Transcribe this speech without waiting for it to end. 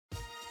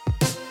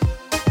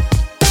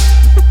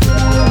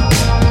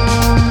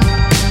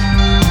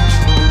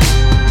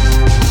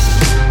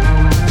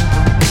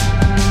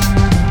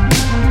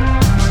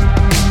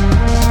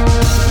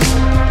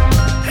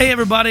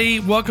everybody.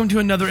 Welcome to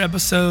another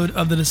episode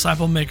of the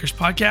Disciple Makers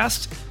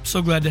Podcast.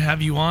 So glad to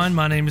have you on.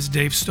 My name is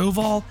Dave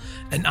Stovall,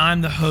 and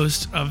I'm the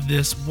host of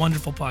this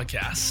wonderful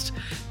podcast.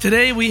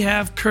 Today we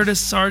have Curtis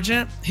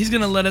Sargent. He's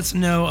going to let us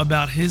know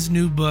about his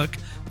new book,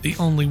 The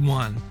Only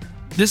One.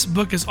 This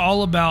book is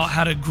all about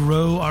how to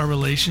grow our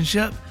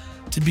relationship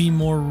to be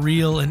more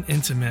real and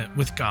intimate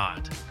with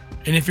God.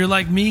 And if you're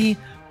like me,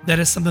 that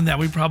is something that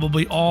we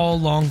probably all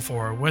long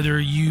for, whether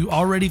you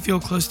already feel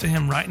close to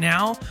Him right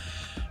now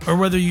or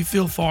whether you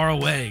feel far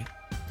away.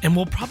 And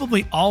we'll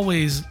probably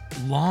always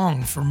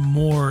long for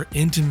more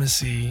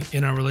intimacy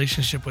in our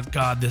relationship with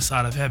God this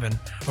side of heaven,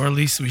 or at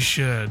least we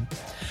should.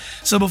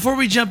 So before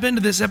we jump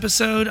into this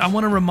episode, I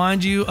want to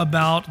remind you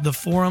about the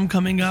forum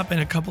coming up in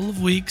a couple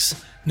of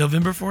weeks,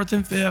 November 4th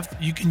and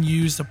 5th. You can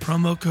use the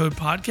promo code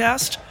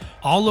podcast,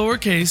 all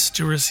lowercase,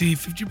 to receive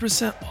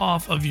 50%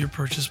 off of your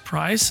purchase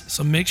price.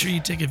 So make sure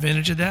you take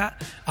advantage of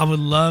that. I would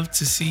love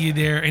to see you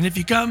there. And if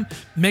you come,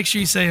 make sure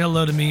you say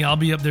hello to me. I'll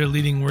be up there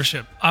leading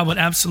worship. I would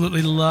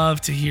absolutely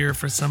love to hear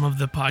from some of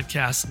the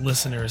podcast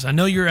listeners. I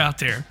know you're out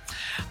there.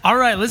 All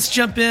right, let's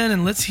jump in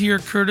and let's hear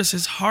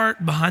Curtis's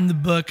heart behind the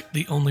book,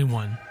 The Only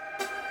One.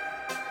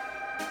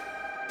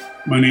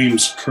 My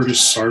name's Curtis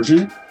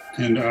Sargent,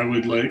 and I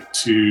would like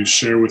to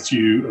share with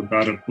you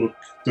about a book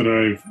that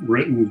I've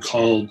written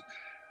called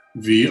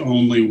The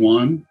Only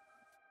One,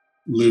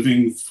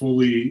 Living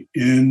Fully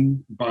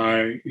in,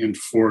 by, and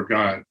for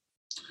God.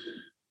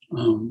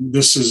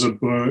 This is a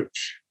book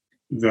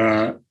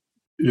that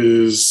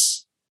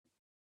is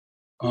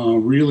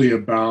really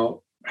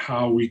about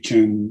how we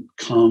can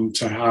come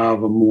to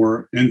have a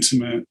more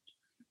intimate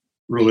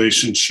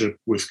relationship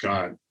with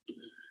God.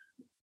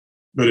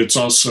 But it's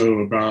also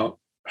about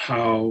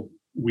how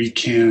we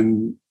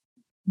can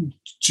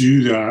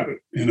do that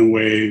in a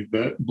way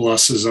that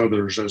blesses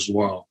others as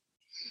well.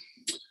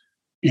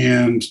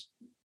 And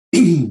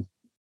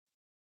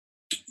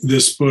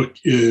this book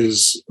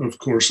is, of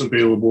course,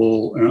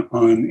 available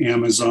on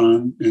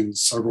Amazon in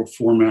several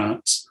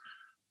formats.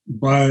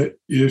 But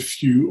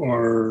if you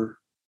are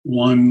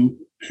one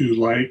who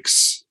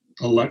likes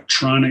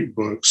electronic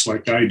books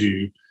like I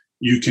do,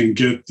 you can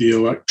get the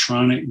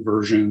electronic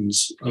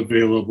versions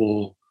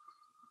available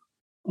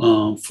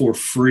for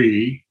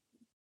free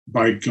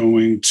by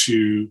going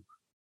to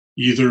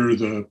either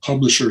the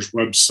publisher's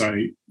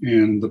website,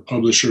 and the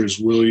publisher is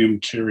William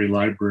Carey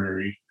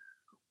Library,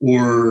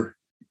 or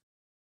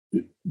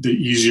the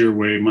easier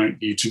way might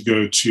be to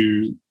go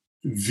to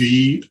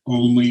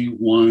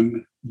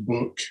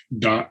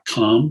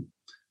theonlynebook.com,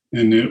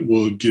 and it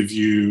will give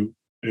you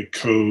a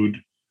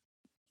code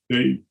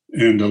and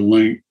a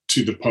link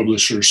to the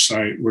publisher's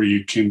site where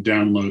you can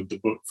download the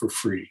book for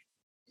free.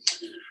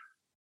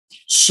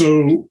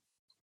 So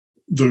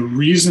the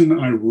reason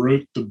I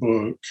wrote the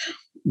book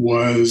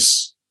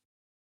was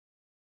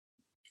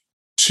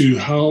to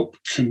help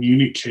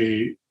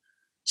communicate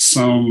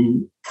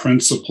some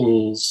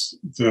principles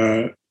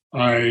that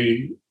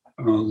I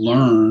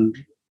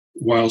learned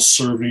while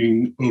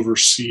serving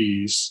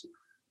overseas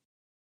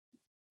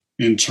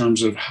in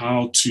terms of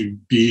how to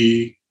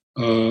be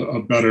a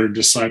better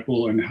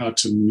disciple and how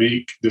to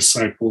make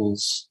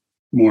disciples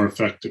more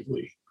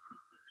effectively.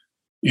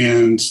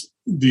 And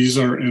these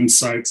are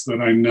insights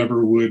that I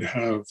never would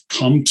have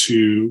come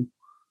to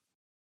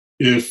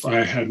if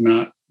I had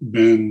not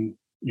been,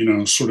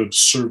 sort of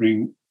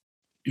serving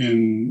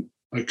in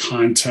a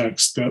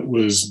context that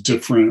was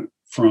different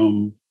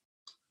from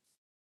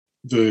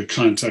the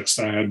context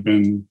I had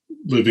been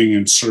living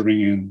and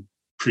serving in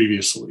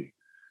previously.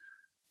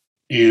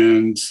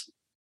 And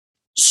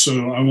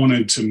so I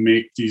wanted to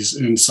make these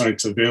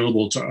insights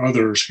available to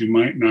others who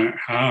might not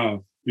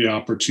have the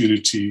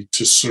opportunity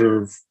to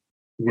serve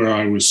where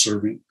I was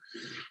serving.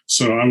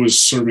 So I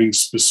was serving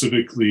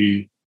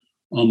specifically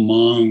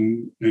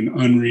among an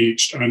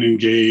unreached,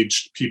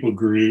 unengaged people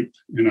group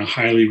in a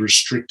highly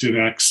restricted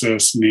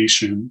access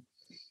nation.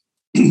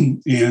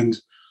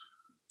 And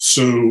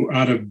so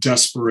out of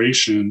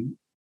desperation,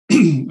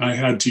 I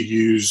had to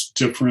use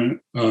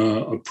different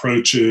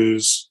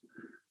approaches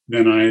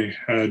than I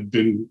had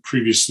been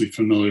previously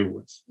familiar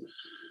with.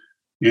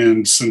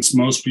 And since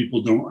most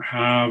people don't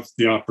have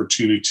the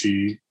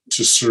opportunity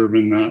to serve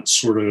in that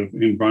sort of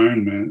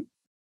environment,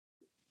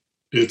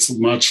 it's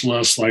much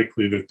less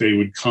likely that they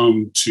would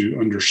come to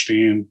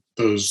understand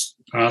those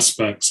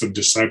aspects of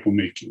disciple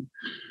making.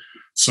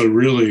 So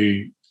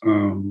really,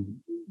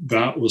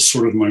 that was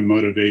sort of my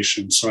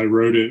motivation. So I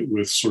wrote it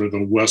with sort of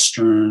the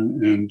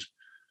Western and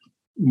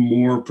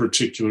more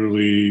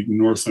particularly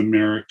North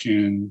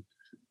American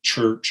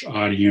church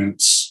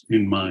audience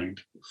in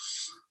mind.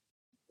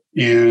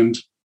 And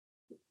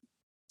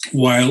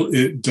while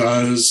it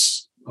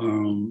does,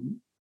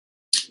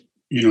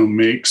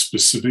 make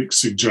specific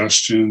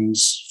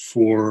suggestions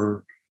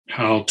for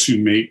how to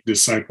make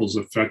disciples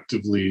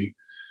effectively,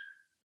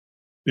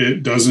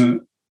 it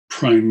doesn't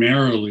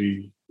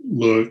primarily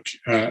look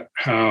at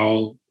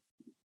how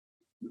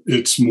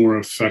it's more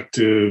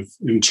effective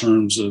in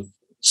terms of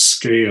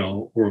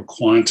scale or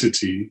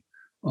quantity,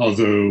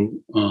 although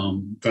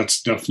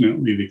that's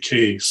definitely the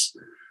case.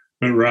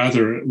 but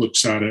rather it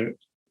looks at it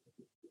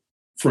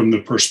from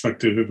the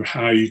perspective of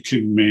how you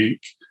can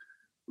make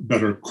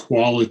better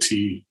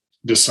quality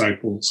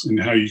disciples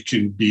and how you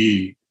can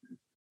be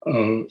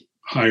a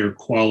higher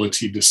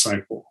quality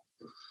disciple.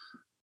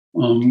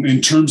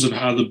 In terms of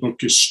how the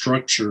book is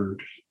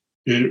structured,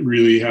 it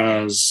really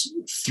has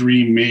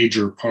three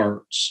major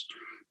parts.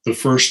 The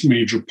first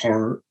major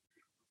part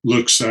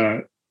looks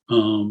at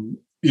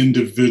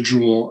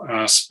individual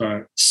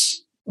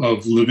aspects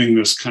of living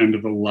this kind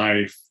of a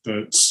life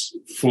that's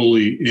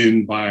fully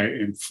in, by,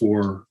 and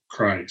for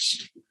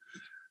Christ.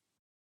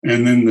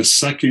 And then the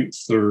second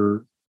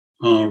third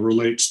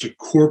relates to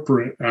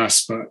corporate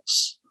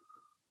aspects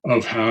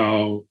of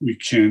how we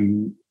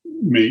can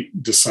make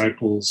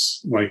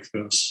disciples like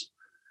this.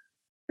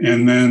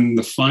 And then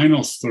the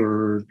final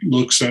third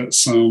looks at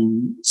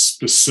some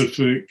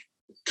specific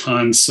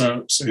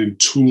concepts and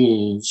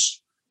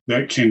tools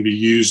that can be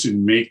used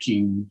in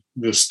making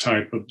this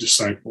type of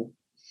disciple.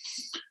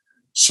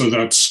 So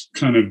that's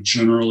kind of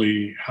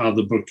generally how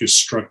the book is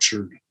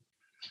structured.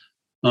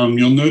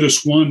 You'll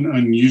notice one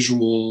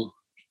unusual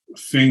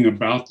thing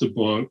about the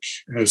book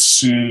as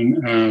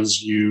soon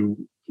as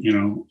you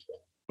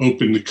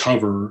open the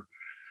cover,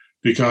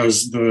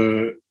 because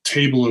the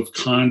table of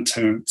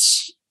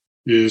contents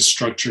is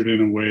structured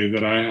in a way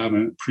that I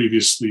haven't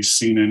previously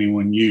seen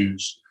anyone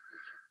use.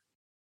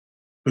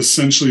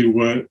 Essentially,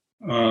 what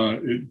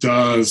it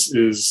does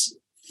is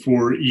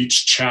for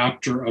each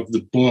chapter of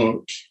the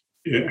book,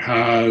 it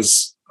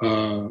has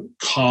a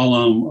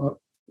column,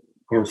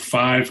 or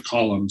 5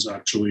 columns,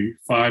 actually,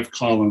 5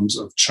 columns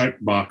of check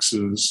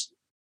boxes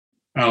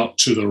out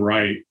to the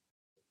right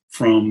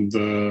from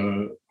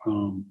the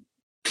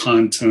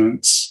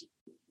contents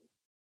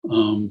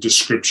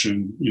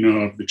description,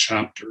 of the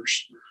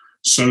chapters.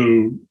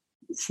 So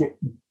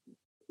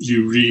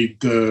you read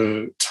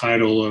the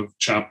title of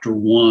chapter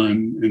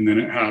 1, and then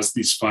it has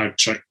these 5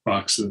 check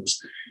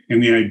boxes.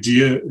 And the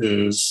idea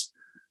is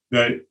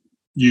that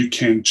you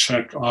can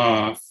check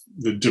off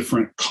the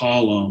different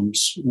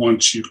columns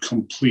once you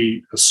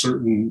complete a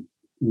certain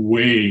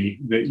way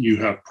that you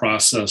have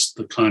processed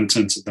the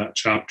contents of that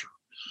chapter.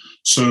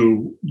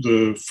 So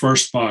the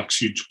first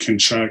box you can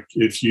check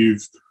if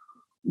you've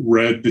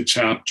read the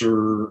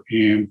chapter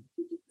and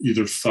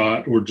either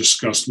thought or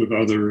discussed with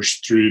others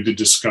through the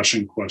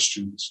discussion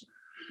questions.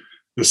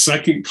 The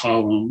second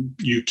column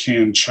you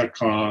can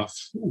check off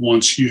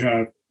once you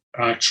have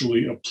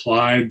actually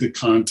applied the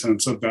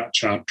contents of that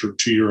chapter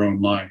to your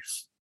own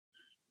life.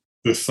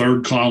 The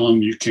third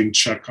column you can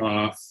check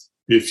off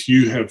if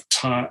you have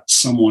taught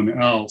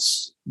someone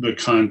else the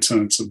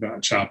contents of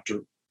that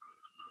chapter.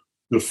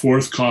 The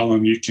fourth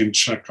column you can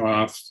check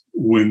off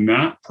when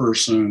that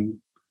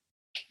person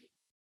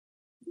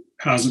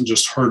hasn't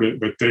just heard it,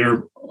 but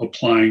they're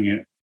applying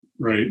it,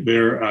 right?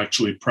 They're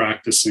actually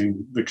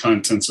practicing the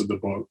contents of the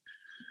book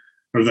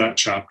or that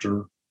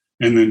chapter.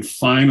 And then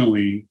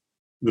finally,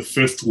 the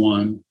fifth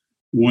one,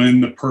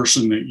 when the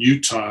person that you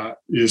taught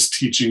is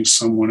teaching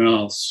someone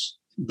else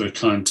the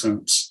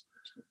contents,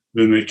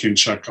 then they can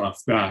check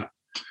off that.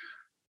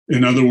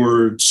 In other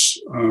words,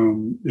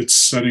 it's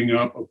setting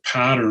up a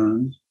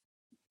pattern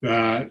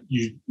that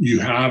you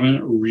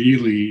haven't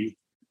really,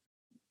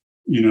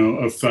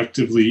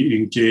 effectively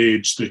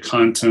engaged the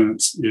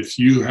contents if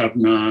you have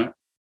not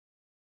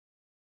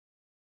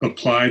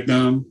applied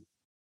them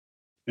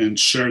and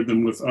shared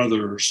them with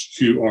others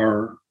who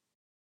are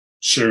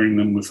sharing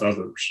them with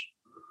others.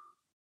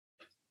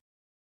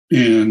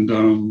 And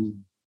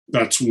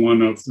that's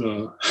one of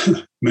the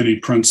many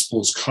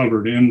principles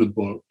covered in the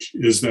book,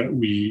 is that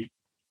we,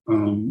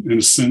 in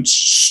a sense,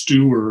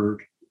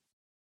 steward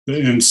the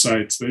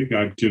insights that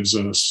God gives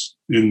us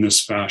in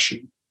this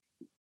fashion.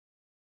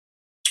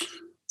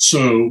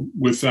 So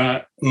with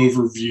that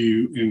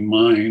overview in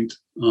mind,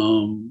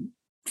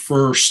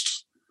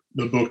 first,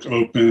 the book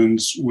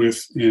opens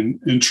with an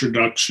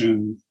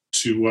introduction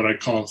to what I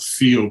call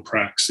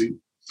theopraxy.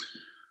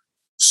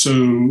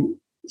 So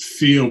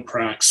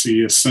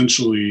theopraxy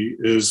essentially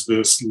is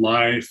this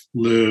life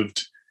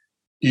lived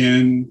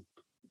in,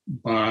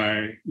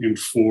 by, and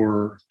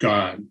for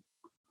God,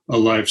 a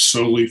life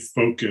solely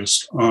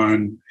focused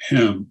on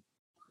Him.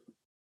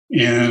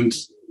 And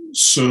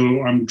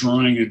so I'm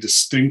drawing a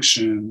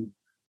distinction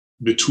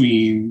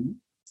between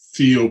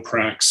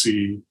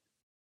theopraxy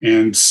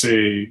and,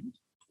 say,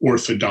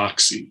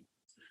 orthodoxy.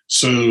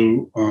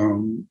 So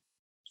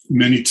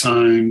many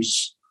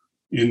times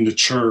in the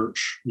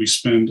church, we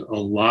spend a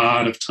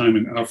lot of time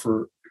and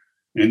effort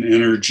and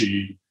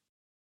energy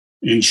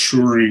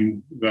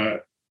ensuring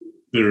that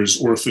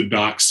there's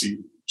orthodoxy.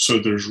 So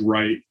there's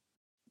right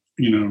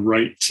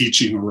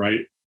teaching,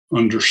 right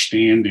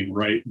understanding,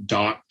 right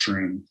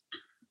doctrine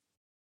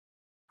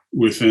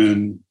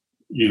within,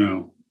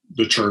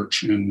 the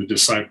church and the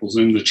disciples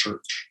in the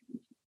church.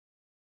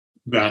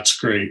 That's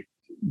great.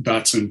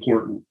 That's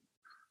important.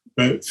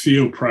 But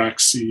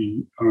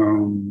theopraxy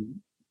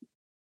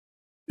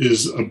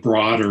is a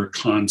broader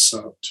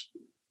concept.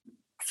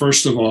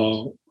 First of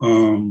all,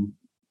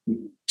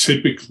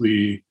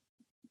 typically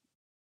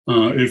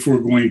If we're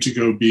going to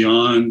go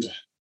beyond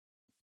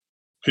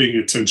paying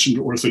attention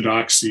to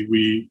orthodoxy,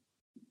 we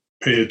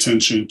pay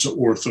attention to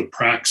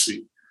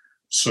orthopraxy,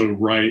 so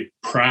right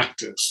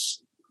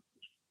practice,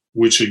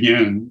 which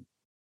again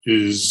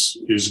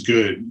is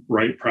good.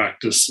 Right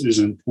practice is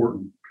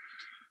important,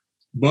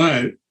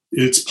 but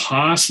it's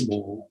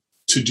possible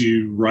to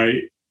do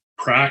right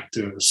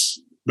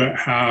practice but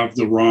have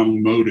the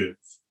wrong motive,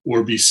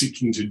 or be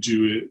seeking to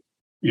do it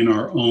in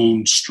our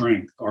own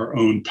strength, our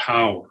own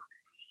power.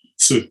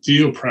 So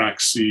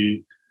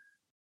theopraxy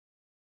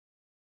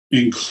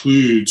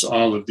includes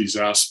all of these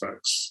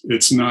aspects.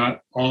 It's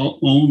not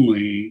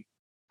only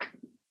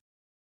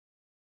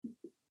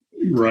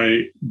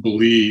right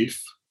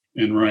belief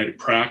and right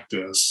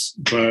practice,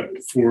 but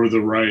for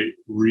the right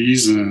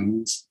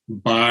reasons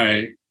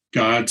by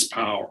God's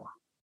power.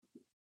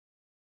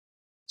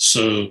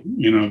 So,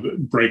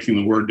 breaking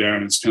the word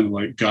down, it's kind of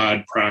like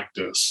God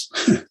practice.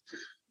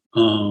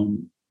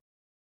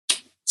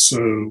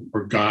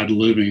 Or God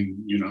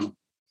living,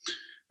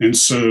 And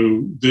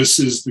so this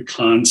is the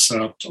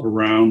concept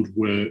around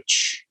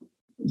which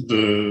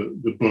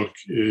the book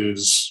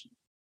is,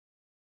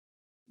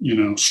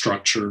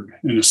 structured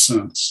in a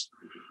sense.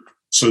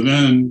 So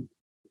then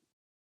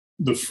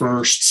the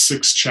first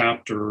 6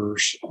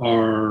 chapters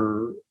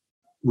are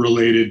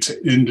related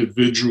to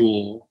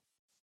individual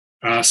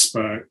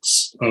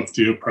aspects of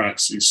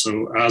theopraxy.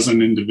 So as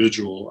an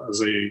individual,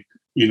 as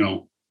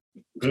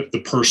at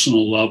the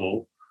personal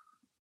level,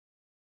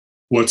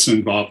 what's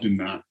involved in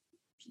that.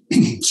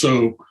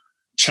 So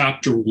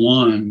chapter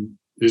 1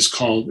 is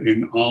called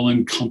An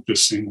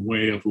All-Encompassing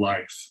Way of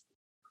Life.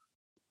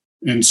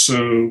 And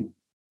so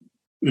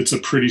it's a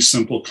pretty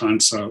simple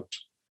concept.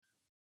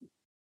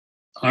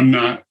 I'm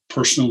not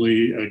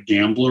personally a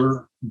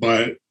gambler,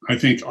 but I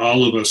think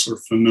all of us are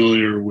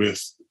familiar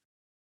with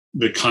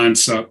the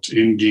concept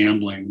in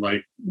gambling.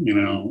 Like,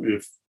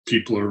 if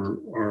people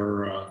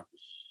are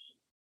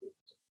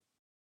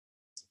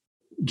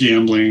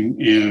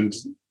gambling and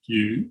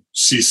you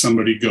see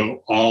somebody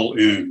go all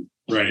in,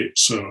 right?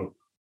 So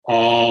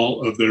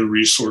all of their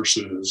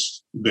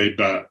resources, they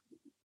bet.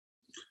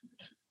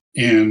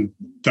 And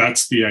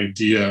that's the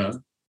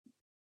idea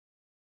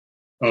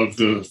of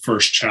the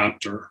first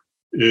chapter,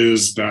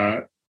 is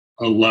that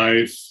a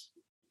life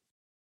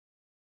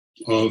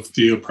of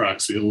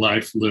theopraxy, a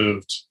life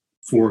lived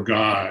for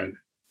God,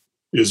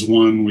 is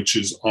one which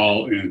is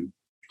all in.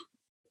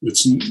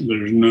 There's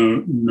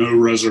no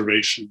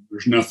reservation.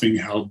 There's nothing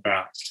held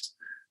back.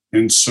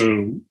 And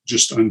so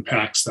just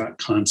unpacks that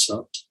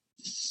concept.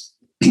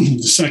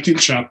 The second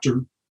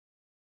chapter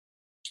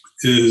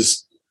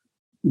is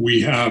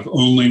we have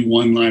only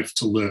one life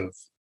to live.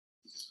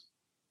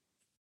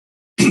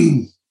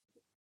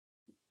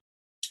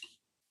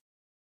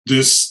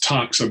 This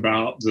talks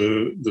about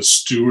the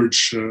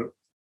stewardship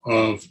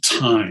of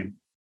time,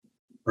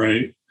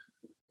 right?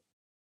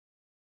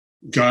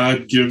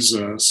 God gives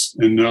us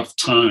enough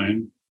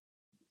time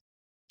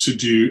to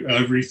do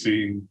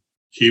everything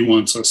He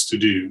wants us to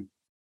do.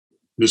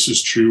 This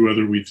is true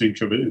whether we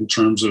think of it in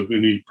terms of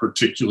any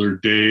particular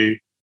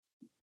day,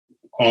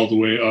 all the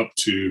way up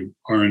to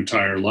our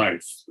entire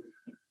life.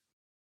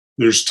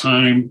 There's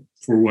time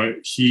for what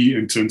He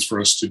intends for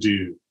us to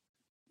do,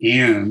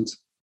 and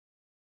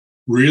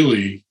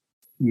really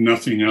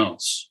nothing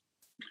else.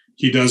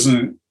 He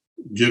doesn't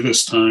give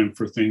us time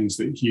for things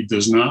that He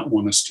does not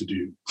want us to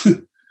do,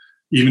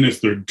 even if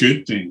they're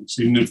good things,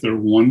 even if they're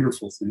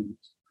wonderful things.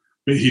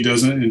 But He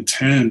doesn't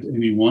intend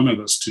any one of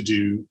us to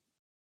do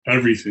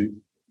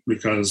everything,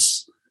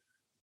 because,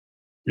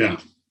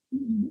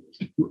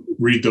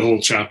 read the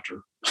whole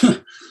chapter.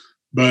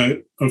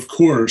 But of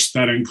course,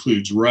 that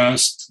includes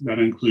rest, that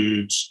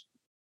includes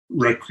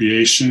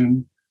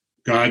recreation.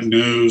 God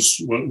knows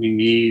what we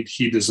need.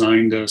 He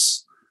designed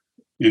us.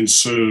 And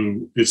so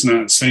it's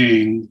not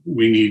saying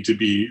we need to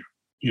be,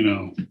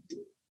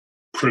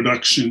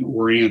 production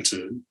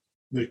oriented.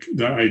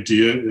 The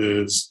idea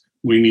is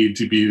we need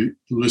to be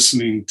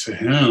listening to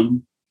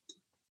Him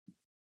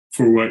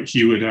for what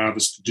He would have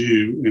us to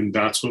do. And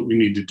that's what we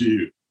need to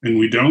do. And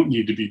we don't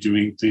need to be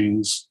doing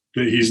things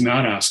that He's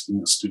not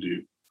asking us to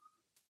do.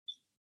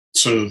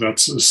 So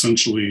that's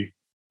essentially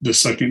the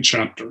second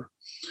chapter.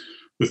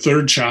 The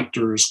third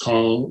chapter is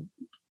called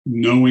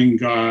Knowing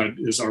God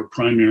is Our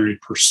Primary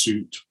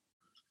Pursuit.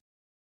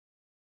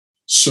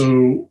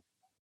 So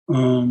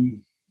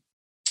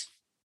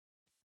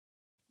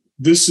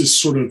this is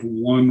sort of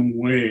one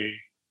way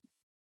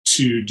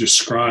to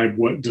describe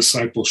what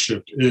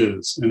discipleship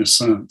is, in a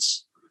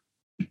sense,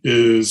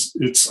 is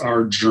it's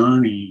our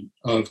journey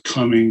of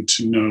coming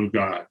to know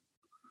God.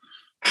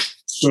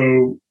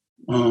 So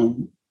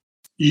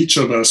each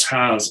of us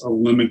has a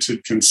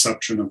limited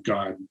conception of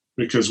God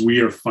because we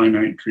are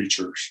finite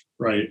creatures,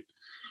 right?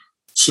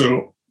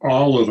 So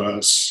all of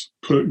us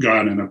put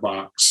God in a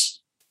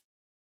box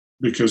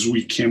because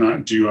we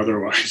cannot do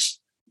otherwise.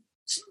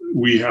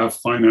 We have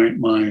finite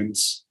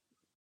minds,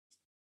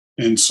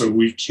 and so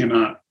we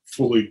cannot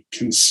fully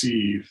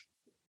conceive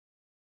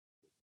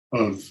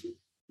of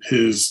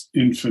His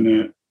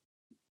infinite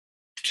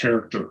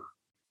character.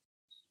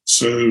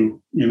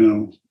 So,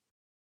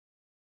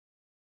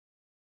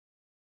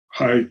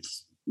 height,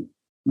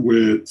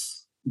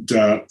 width,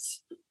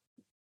 depth,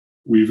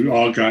 we've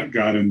all got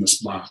God in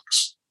this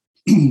box.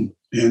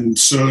 And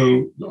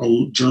so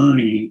a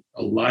journey,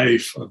 a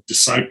life of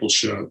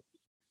discipleship,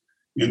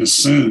 in a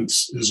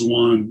sense, is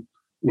one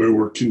where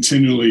we're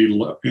continually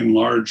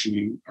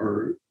enlarging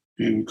or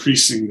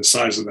increasing the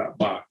size of that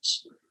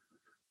box,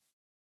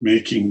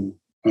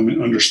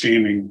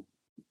 understanding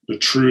the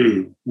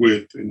true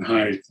width and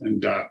height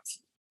and depth.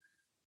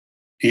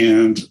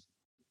 And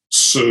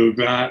so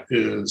that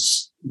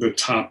is the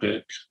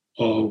topic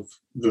of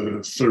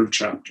the third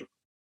chapter.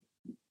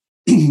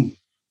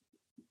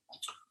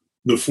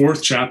 The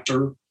fourth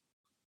chapter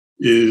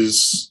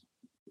is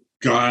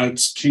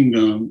God's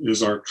kingdom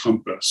is our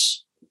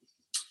compass.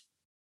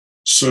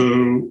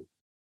 So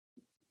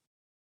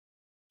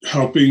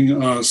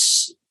helping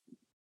us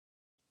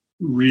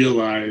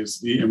realize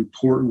the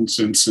importance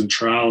and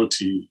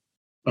centrality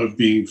of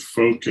being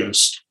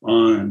focused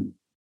on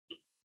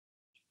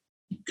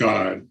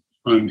God,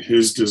 on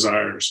his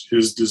desires,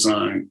 his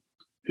design,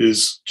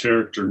 his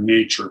character,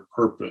 nature,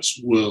 purpose,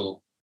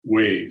 will,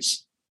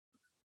 ways.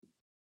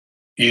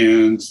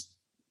 And,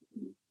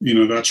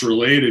 that's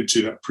related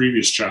to that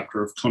previous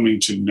chapter of coming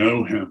to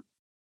know him.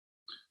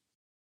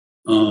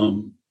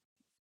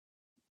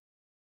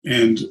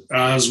 And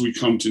as we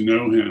come to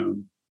know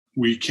him,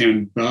 we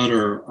can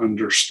better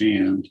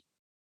understand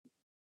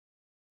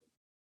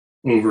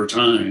over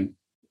time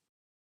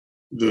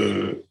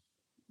the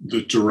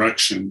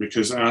direction,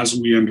 because as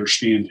we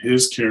understand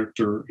his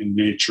character and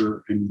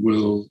nature and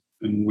will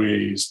and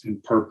ways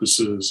and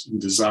purposes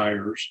and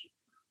desires,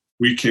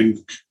 we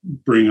can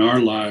bring our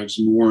lives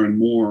more and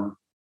more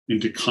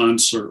into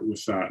concert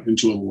with that,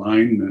 into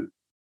alignment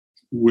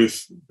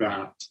with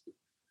that.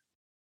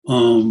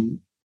 And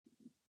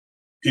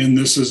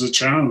this is a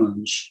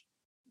challenge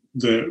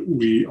that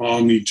we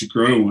all need to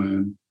grow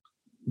in,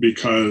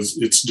 because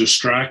it's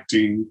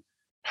distracting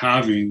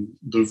having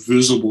the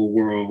visible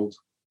world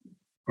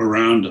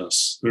around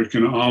us. There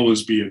can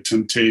always be a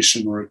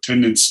temptation or a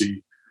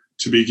tendency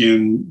to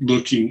begin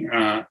looking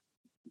at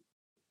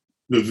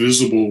the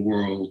visible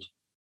world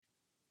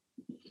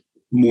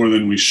more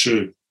than we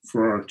should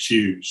for our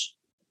cues.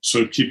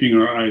 So keeping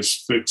our eyes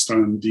fixed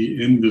on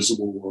the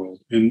invisible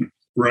world and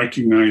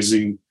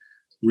recognizing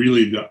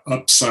really the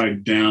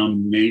upside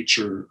down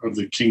nature of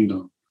the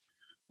kingdom.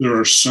 There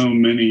are so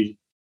many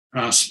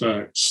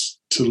aspects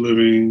to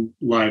living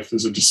life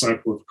as a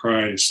disciple of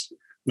Christ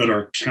that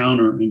are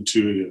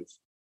counterintuitive.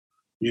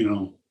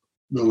 The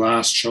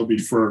last shall be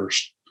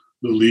first,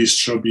 the least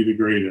shall be the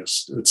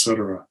greatest,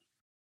 etc.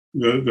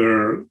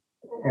 There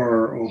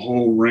are a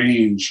whole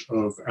range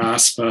of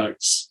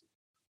aspects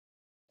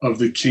of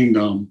the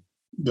kingdom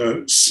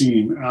that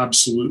seem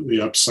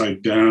absolutely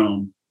upside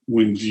down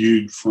when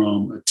viewed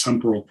from a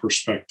temporal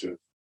perspective.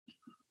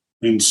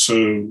 And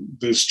so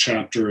this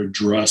chapter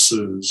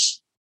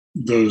addresses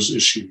those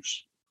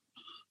issues.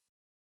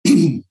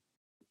 The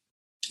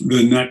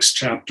next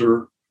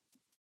chapter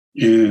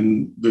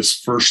in this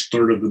first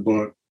third of the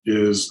book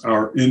is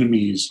our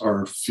enemies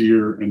are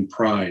fear and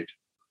pride.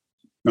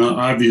 Now,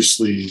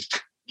 obviously,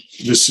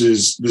 this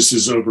is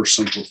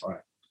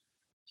oversimplified,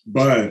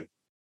 but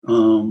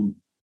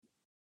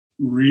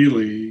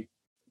really,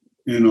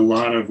 in a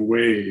lot of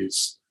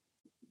ways,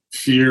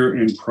 fear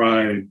and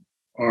pride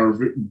are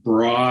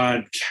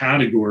broad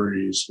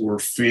categories or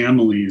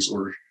families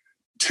or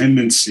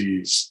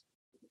tendencies,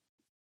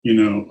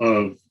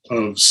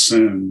 of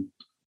sin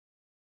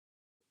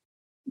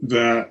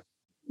that,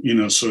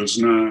 so it's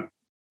not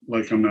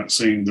like, I'm not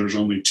saying there's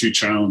only two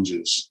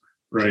challenges,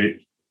 right?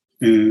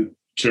 And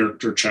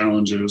character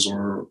challenges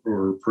or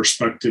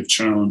perspective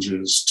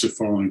challenges to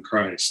following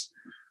Christ,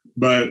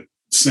 but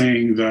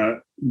saying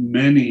that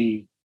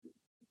many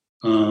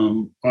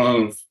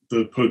of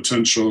the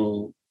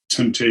potential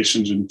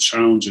temptations and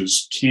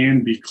challenges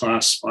can be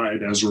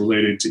classified as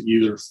related to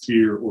either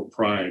fear or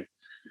pride.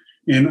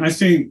 And I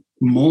think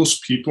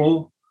most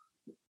people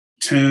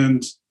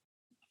tend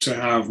to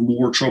have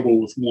more trouble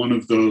with one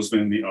of those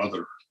than the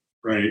other,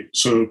 right?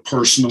 So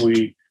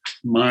personally,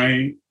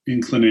 my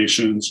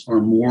inclinations are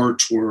more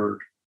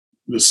toward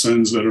the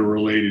sins that are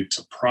related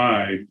to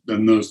pride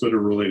than those that are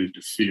related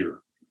to fear.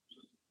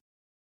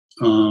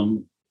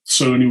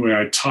 So anyway,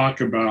 I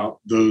talk about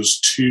those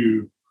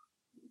two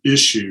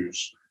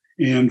issues,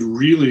 and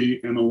really,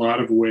 in a lot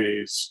of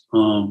ways,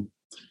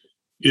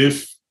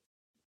 if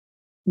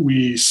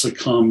we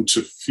succumb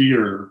to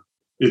fear,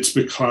 it's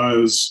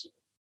because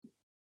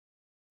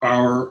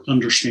our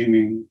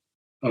understanding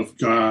of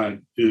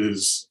God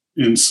is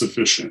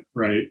insufficient,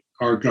 right?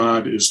 Our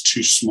God is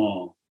too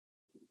small.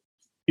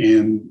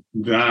 And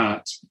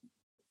that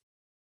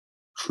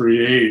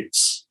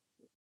creates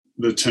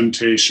the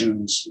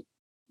temptations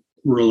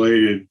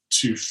related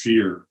to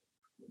fear.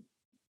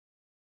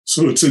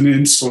 So it's an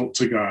insult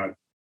to God.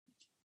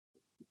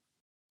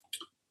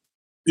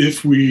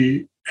 If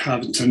we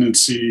have a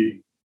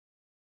tendency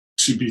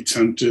to be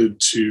tempted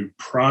to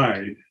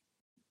pride,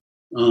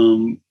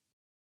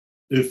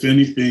 if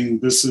anything,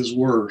 this is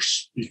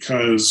worse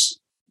because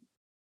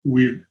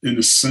we're, in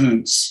a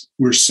sense,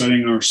 we're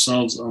setting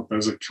ourselves up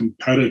as a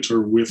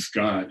competitor with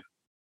God,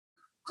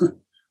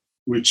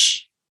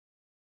 which,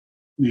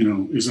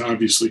 is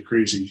obviously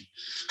crazy.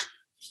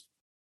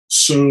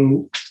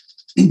 So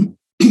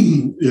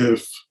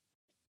if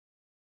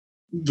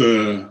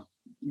the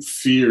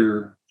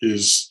fear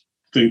is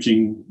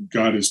thinking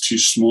God is too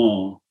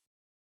small,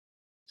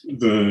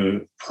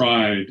 the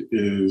pride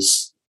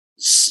is,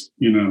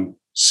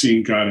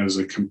 seeing God as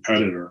a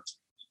competitor.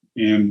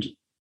 And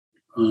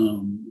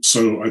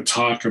so I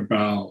talk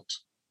about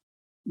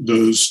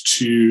those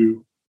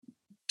two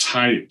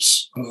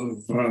types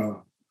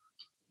of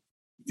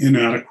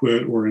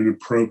inadequate or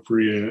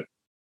inappropriate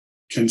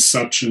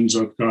conceptions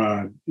of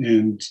God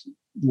and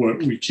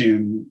what we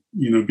can,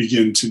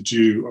 begin to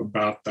do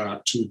about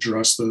that to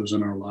address those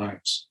in our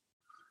lives.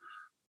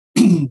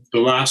 The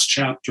last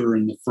chapter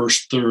in the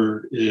first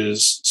third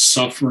is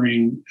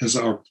suffering as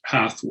our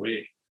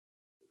pathway.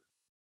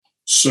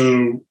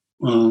 So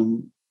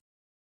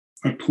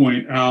I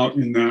point out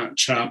in that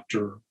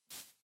chapter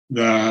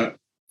that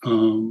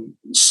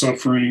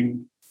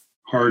suffering,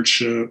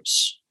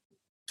 hardships,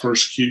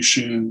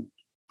 persecution,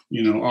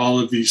 all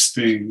of these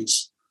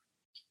things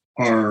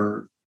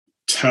are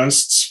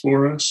tests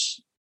for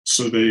us,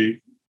 so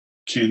they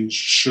can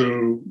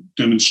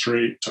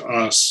demonstrate to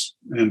us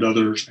and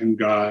others and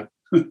God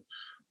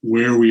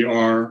where we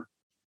are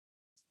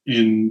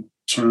in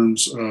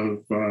terms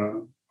of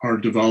our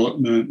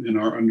development and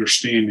our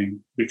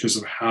understanding because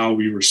of how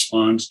we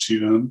respond to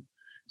them.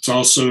 It's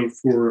also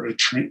for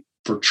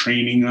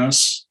training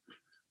us,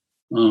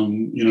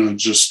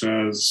 just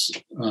as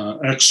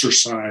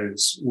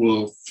exercise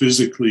will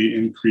physically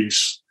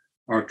increase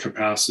our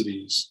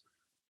capacities.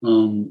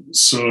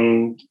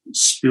 So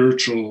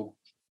spiritual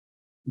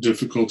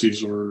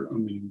difficulties or,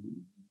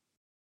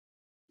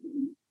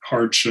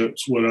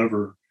 hardships,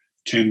 whatever,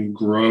 can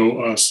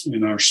grow us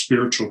in our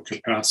spiritual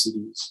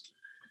capacities,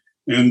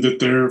 and that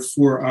they're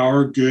for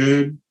our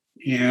good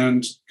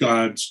and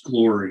God's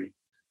glory.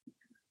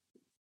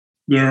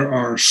 There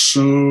are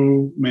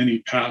so many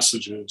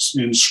passages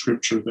in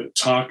Scripture that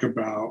talk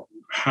about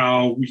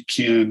how we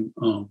can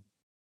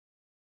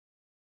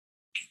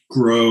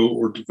grow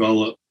or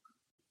develop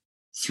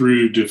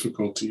through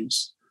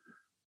difficulties.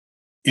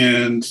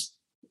 And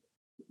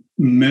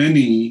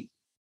many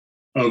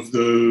of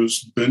those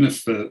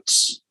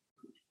benefits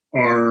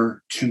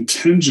are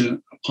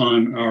contingent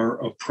upon our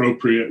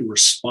appropriate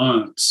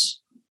response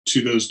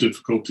to those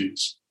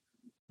difficulties.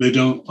 They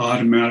don't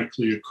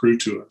automatically accrue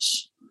to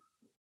us.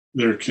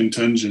 They're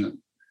contingent.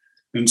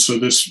 And so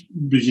this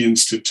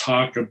begins to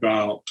talk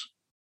about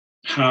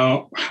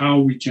how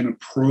we can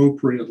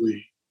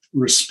appropriately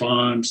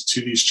respond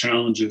to these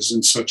challenges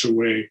in such a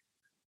way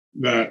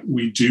that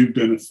we do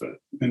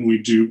benefit and we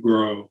do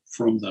grow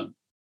from them.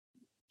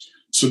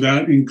 So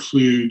that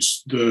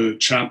includes the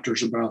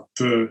chapters about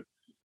the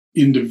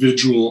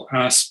individual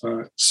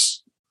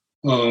aspects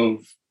of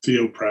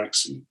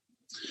theopraxy.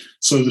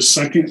 So the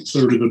second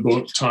third of the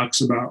book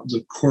talks about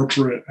the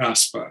corporate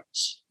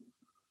aspects.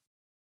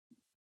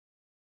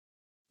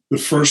 The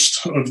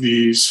first of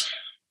these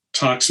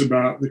talks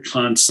about the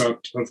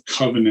concept of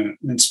covenant,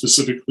 and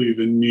specifically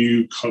the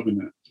new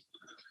covenant.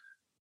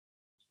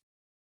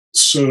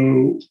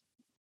 So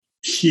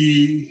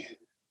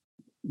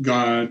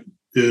God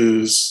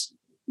is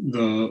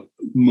the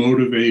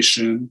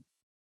motivation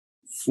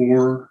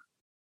for,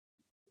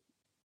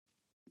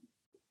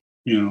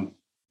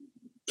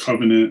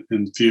 covenant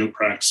and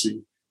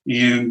theopraxy,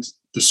 and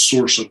the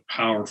source of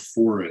power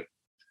for it.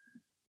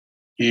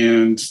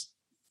 And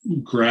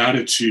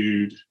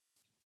gratitude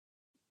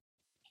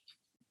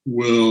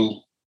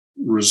will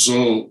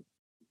result,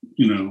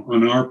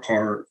 on our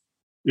part,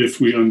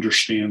 if we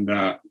understand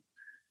that.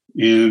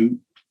 And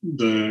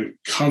the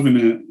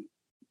covenant,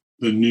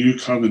 the new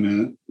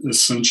covenant,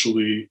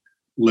 essentially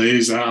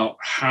lays out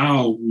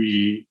how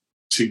we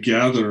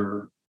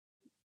together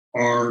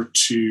are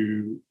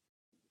to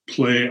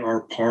play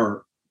our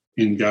part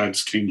in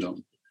God's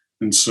kingdom.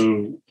 And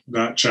so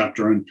that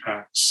chapter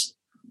unpacks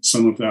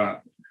some of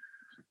that.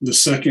 The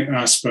second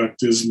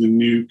aspect is the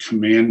new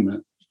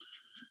commandment.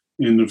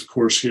 And of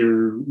course,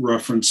 here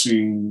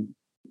referencing,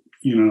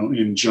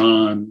 in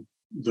John,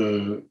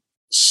 the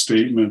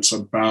statements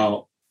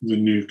about the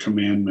new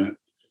commandment: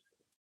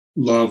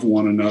 love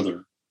one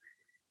another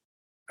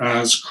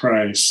as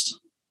Christ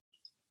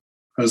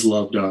has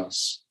loved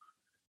us.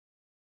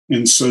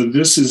 And so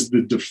this is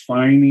the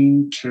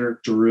defining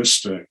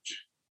characteristic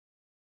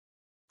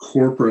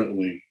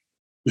corporately.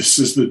 This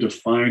is the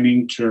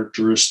defining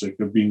characteristic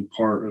of being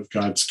part of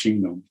God's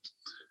kingdom.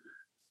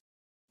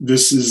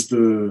 This is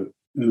in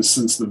a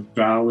sense, the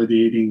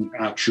validating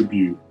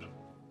attribute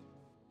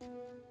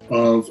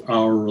of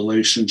our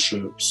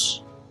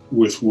relationships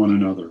with one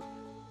another.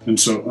 And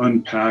so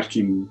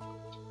unpacking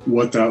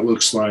what that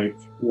looks like,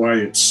 why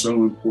it's so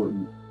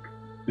important,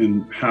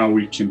 and how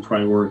we can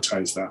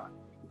prioritize that.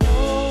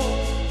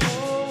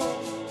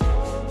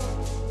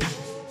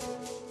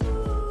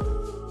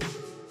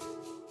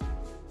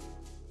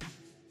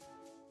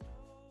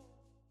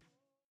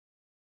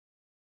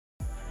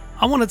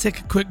 I want to take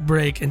a quick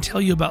break and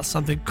tell you about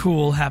something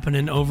cool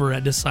happening over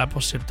at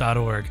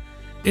discipleship.org.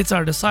 It's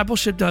our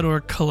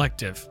discipleship.org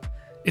collective.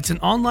 It's an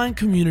online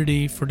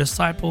community for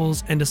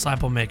disciples and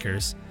disciple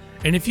makers.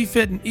 And if you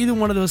fit in either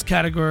one of those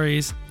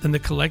categories, then the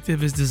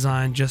collective is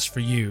designed just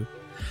for you.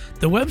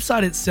 The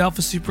website itself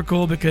is super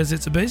cool because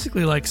it's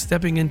basically like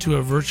stepping into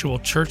a virtual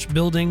church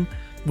building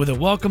with a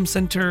welcome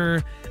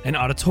center, an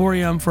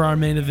auditorium for our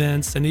main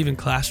events, and even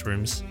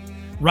classrooms.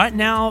 Right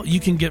now, you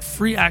can get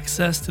free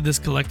access to this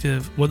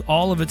collective with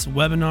all of its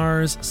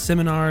webinars,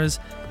 seminars,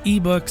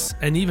 ebooks,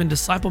 and even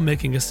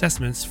disciple-making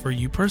assessments for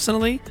you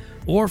personally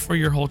or for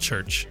your whole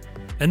church.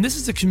 And this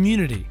is a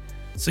community,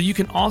 so you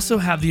can also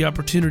have the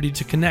opportunity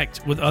to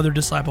connect with other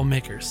disciple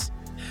makers.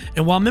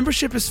 And while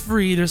membership is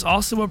free, there's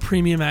also a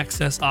premium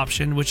access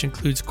option, which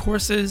includes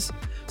courses,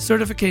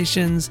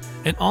 certifications,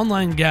 and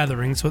online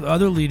gatherings with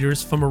other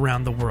leaders from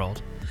around the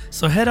world.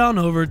 So head on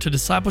over to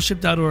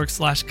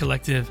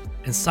discipleship.org/collective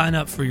and sign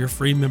up for your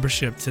free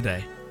membership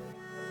today.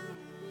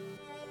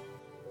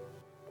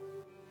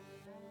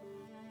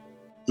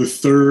 The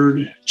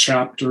third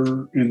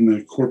chapter in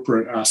the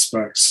corporate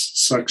aspects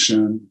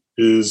section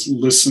is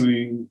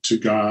listening to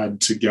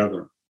God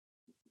together.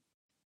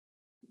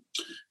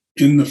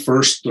 In the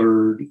first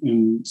third,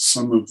 in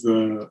some of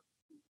the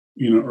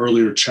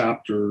earlier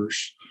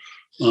chapters,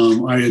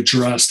 I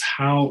addressed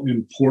how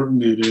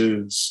important it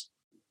is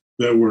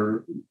that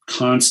we're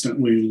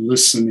constantly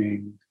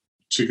listening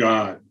to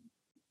God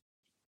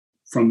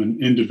from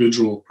an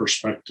individual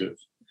perspective.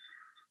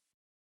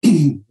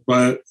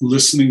 But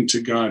listening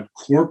to God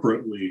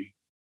corporately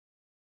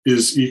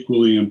is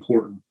equally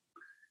important.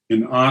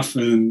 And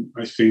often,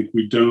 I think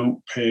we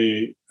don't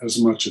pay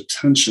as much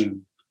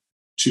attention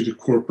to the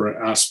corporate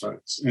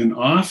aspects. And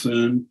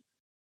often,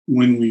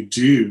 when we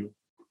do,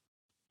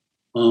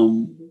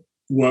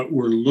 what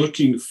we're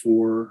looking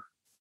for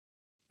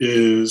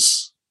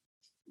is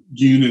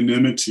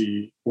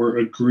unanimity or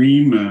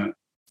agreement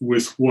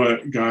with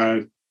what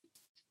God,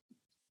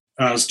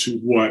 as to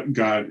what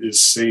God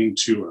is saying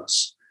to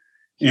us.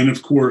 And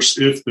of course,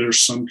 if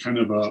there's some kind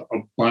of a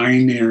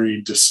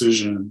binary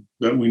decision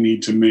that we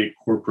need to make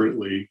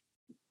corporately,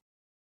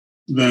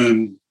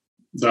 then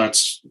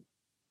that's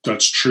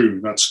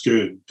true. That's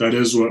good. That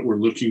is what we're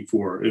looking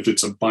for if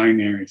it's a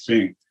binary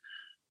thing.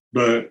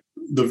 But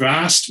the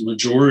vast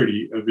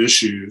majority of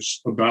issues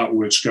about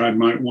which God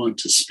might want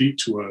to speak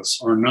to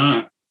us are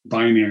not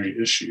binary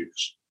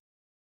issues.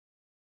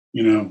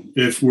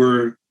 If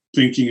we're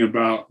thinking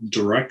about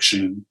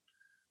direction,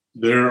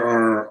 there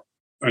are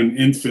an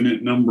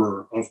infinite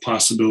number of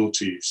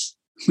possibilities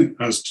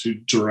as to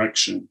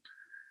direction.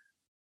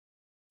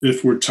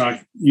 If we're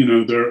talking,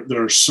 there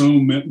are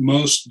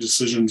most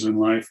decisions in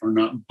life are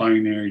not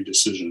binary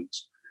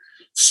decisions.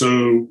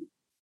 So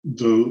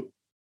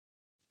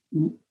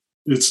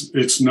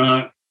it's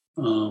not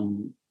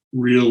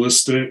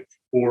realistic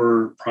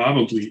or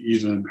probably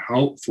even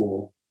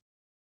helpful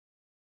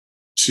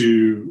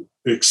to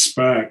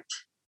expect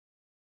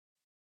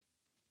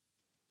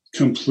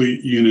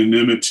complete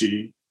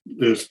unanimity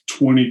if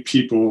 20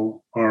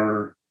 people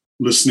are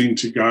listening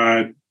to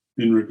God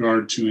in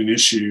regard to an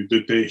issue,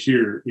 that they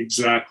hear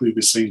exactly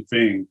the same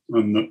thing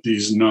on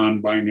these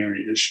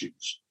non-binary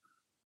issues.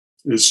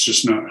 It's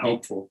just not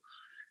helpful.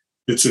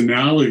 It's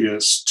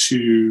analogous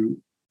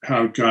to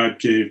how God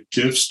gave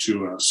gifts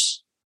to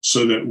us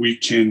so that we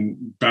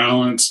can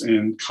balance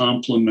and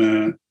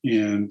complement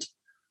and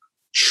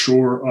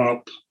shore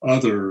up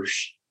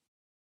others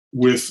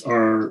with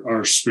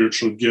our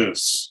spiritual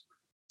gifts,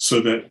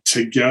 so that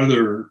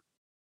together,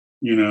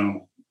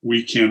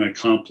 we can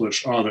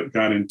accomplish all that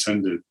God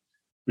intended,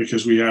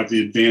 because we have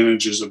the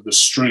advantages of the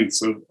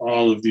strengths of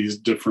all of these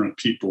different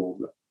people,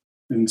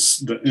 and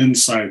the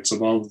insights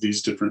of all of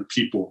these different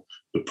people,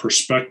 the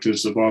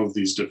perspectives of all of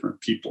these different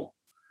people.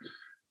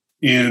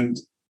 And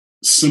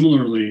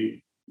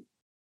similarly,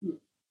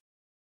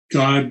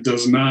 God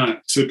does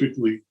not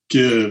typically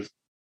give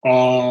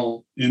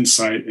all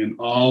insight and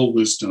all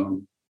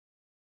wisdom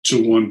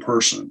to one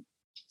person,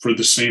 for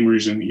the same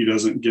reason he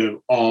doesn't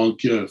give all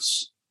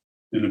gifts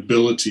and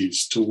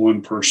abilities to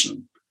one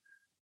person.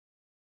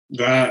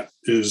 That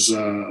is,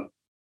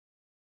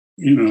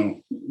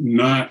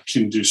 not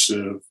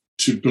conducive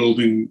to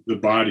building the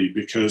body,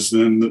 because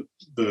then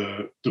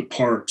the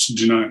parts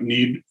do not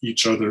need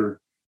each other.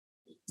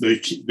 They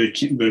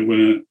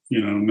wouldn't,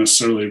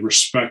 necessarily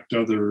respect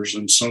others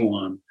and so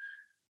on,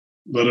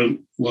 let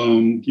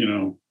alone,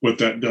 what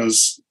that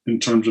does in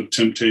terms of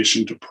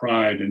temptation to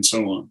pride and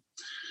so on.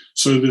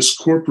 So this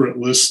corporate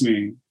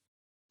listening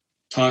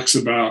talks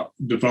about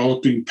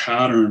developing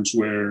patterns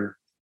where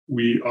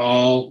we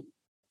all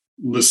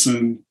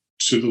listen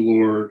to the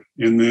Lord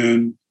and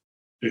then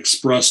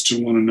express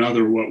to one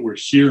another what we're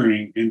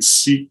hearing and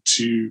seek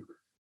to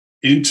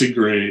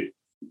integrate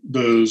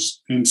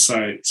those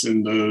insights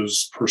and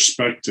those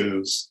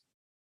perspectives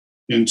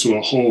into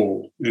a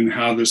whole, and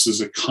how this is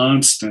a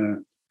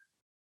constant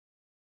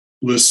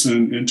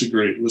listen,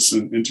 integrate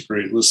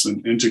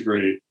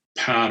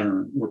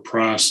pattern or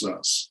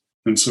process.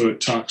 And so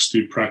it talks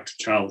through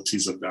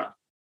practicalities of that.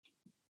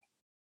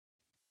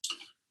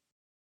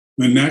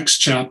 The next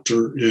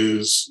chapter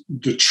is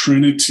the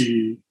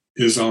Trinity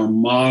is our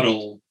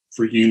model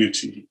for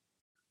unity.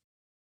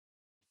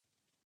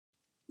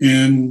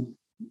 In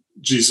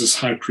Jesus'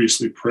 high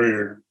priestly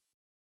prayer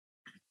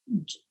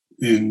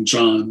in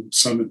John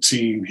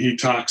 17, he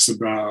talks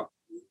about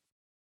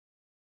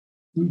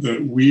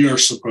that we are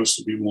supposed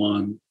to be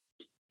one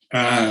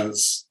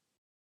as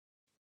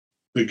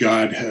the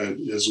Godhead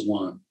is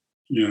one.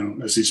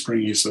 As he's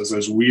praying, he says,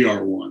 as we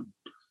are one.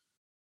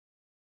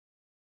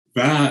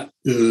 That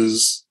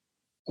is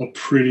a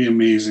pretty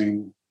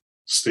amazing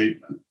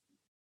statement,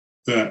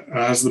 that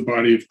as the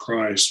body of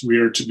Christ, we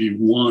are to be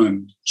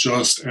one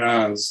just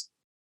as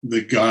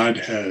the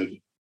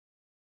Godhead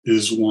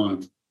is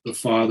one, the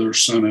Father,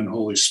 Son, and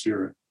Holy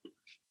Spirit.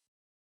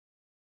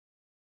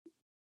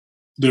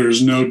 There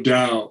is no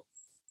doubt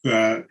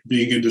that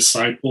being a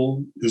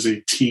disciple is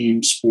a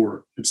team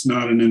sport. It's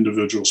not an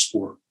individual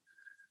sport.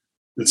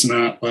 It's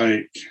not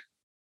like,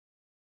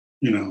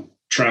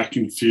 track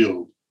and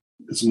field.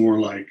 It's more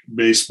like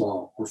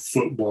baseball or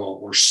football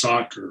or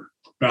soccer,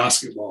 or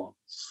basketball.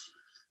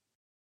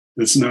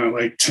 It's not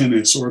like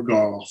tennis or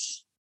golf.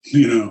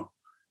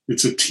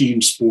 It's a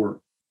team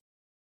sport.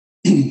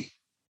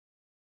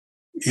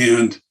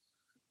 And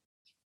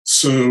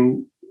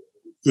so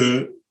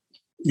the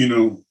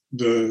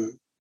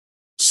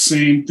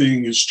same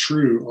thing is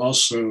true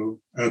also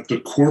at the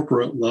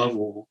corporate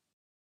level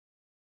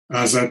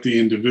as at the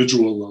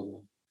individual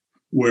level,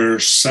 where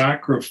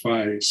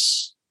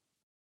sacrifice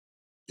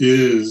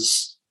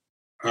is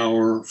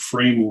our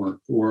framework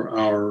or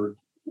our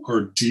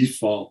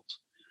default.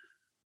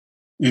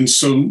 And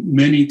so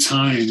many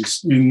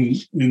times in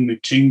the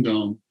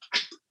kingdom,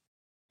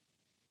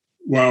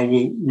 while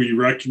we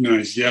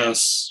recognize,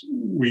 yes,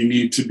 we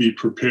need to be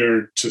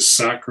prepared to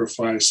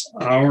sacrifice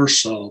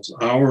ourselves,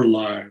 our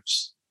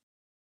lives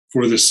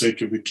for the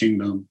sake of the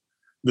kingdom,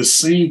 the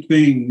same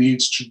thing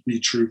needs to be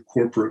true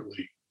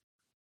corporately.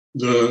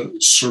 The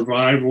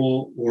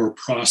survival or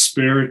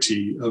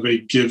prosperity of a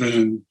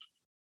given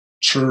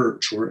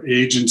church or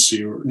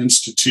agency or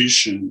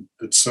institution,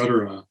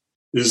 etc.,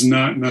 is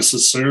not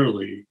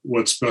necessarily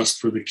what's best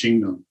for the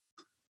kingdom.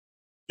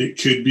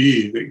 It could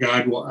be that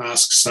God will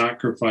ask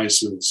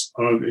sacrifices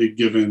of a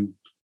given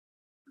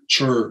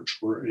church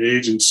or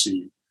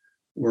agency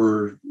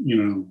or,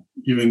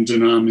 even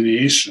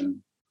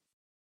denomination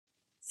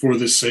for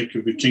the sake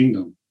of the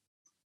kingdom.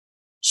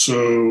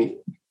 So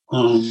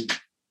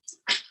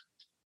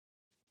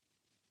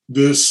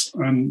this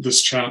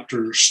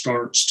chapter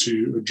starts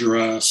to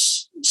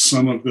address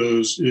some of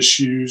those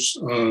issues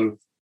of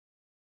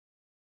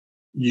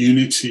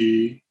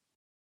unity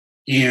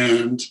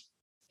and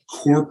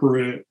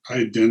corporate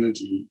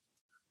identity,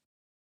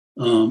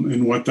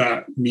 and what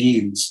that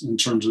means in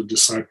terms of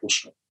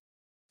discipleship.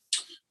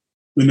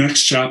 The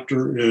next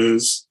chapter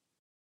is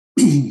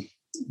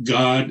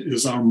God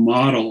is our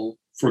model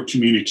for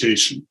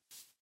communication.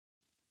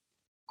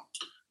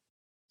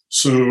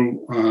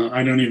 So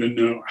I don't even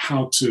know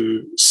how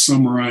to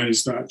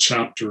summarize that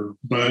chapter,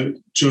 but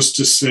just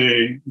to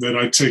say that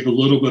I take a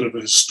little bit of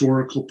a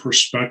historical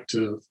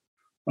perspective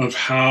of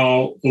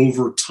how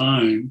over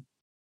time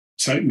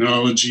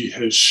technology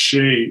has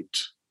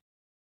shaped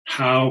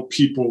how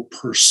people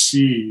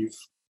perceive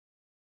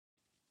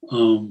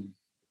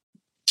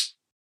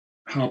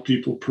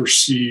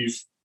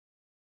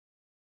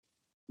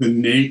the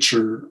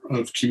nature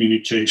of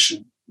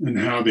communication and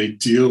how they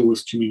deal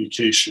with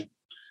communication,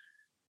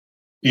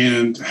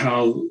 and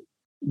how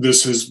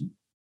this has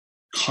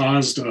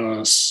caused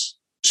us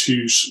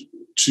to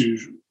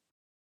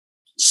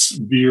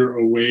veer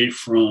away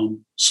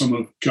from some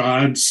of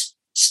God's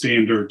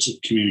standards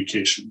of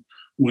communication.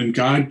 When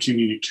God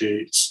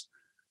communicates,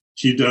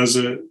 he does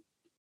it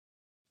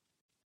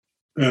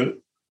at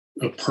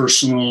a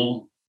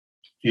personal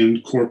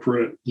and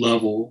corporate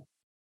level.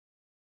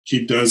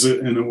 He does it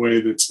in a way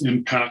that's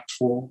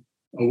impactful,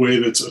 a way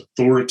that's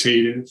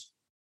authoritative,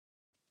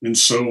 and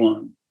so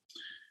on.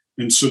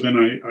 And so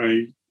then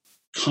I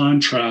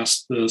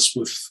contrast this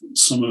with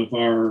some of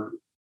our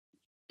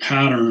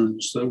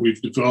patterns that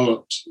we've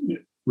developed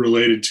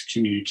related to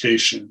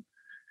communication.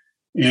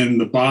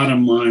 And the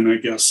bottom line, I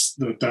guess,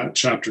 that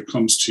chapter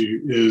comes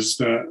to is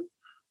that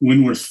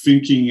when we're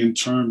thinking in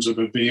terms of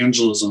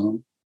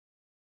evangelism,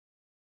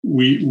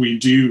 we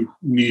do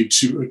need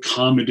to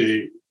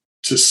accommodate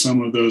to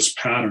some of those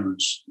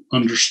patterns,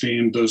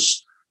 understand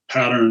those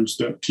patterns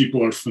that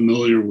people are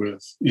familiar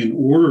with, in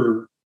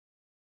order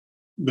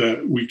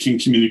that we can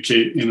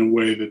communicate in a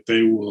way that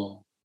they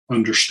will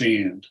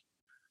understand.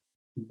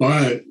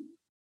 But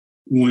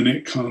when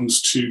it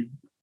comes to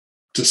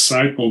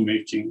disciple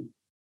making,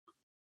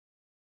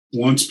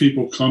 once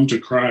people come to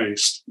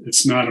Christ,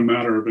 it's not a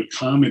matter of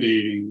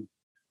accommodating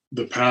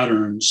the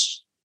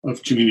patterns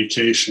of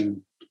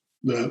communication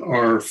that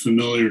are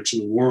familiar to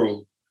the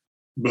world,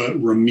 but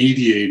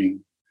remediating,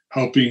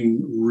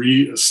 helping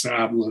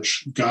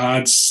reestablish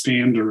God's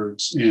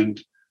standards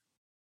and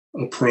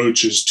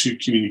approaches to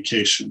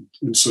communication.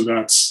 And so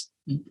that's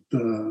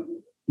the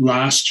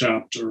last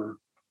chapter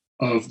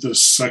of the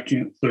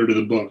second third of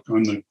the book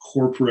on the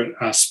corporate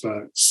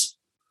aspects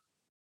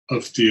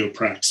of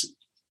theopraxy.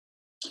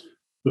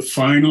 The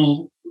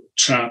final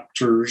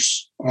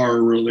chapters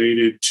are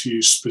related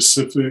to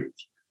specific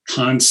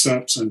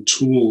concepts and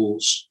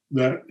tools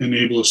that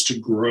enable us to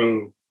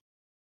grow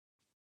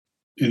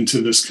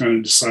into this kind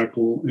of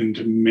disciple and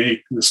to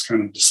make this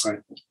kind of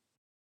disciple.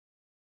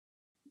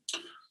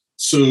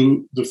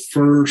 So the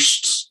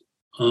first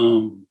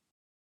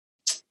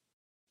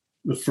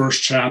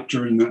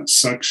chapter in that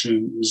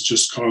section is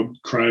just called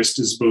Christ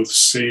is both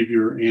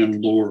Savior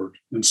and Lord.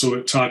 And so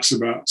it talks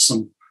about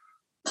some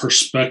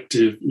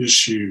perspective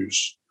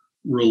issues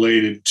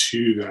related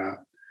to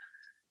that.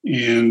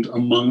 And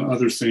among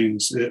other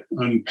things, it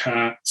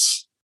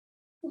unpacks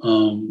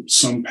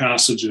some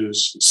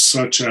passages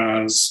such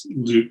as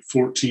Luke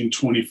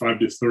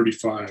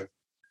 14:25-35,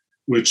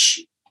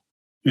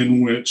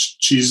 in which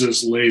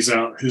Jesus lays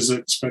out his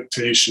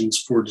expectations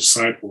for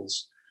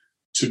disciples.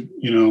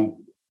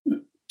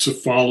 To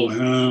follow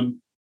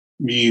him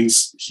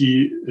means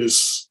he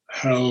is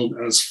held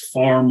as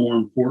far more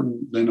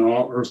important than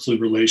all earthly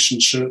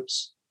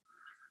relationships,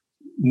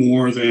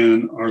 more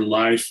than our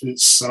life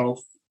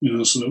itself,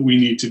 so that we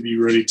need to be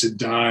ready to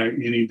die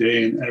any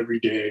day and every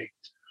day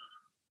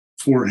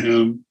for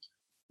him,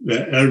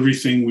 that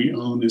everything we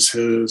own is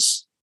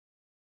his,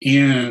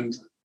 and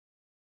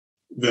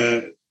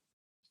that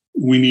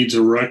we need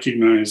to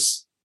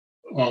recognize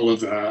all of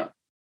that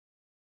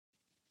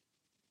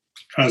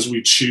as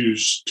we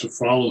choose to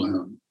follow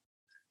him.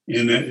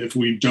 And that if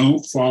we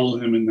don't follow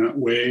him in that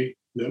way,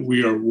 that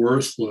we are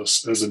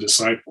worthless as a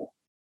disciple,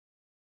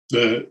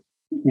 that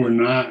we're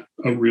not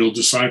a real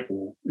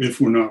disciple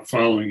if we're not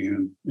following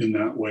him in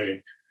that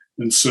way.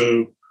 And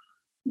so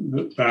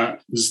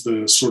that is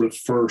the sort of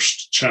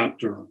first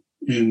chapter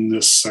in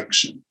this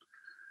section.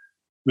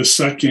 The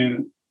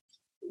second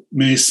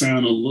may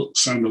sound a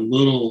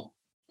little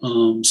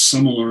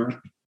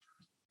similar,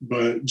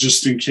 but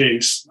just in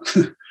case,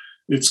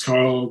 it's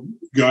called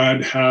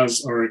God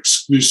Has Our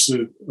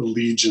Exclusive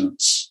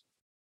Allegiance.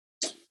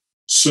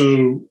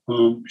 So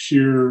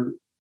here,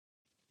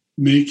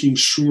 making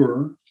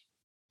sure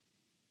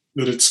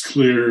that it's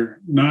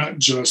clear, not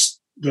just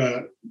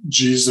that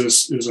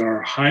Jesus is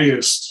our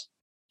highest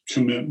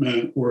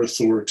commitment or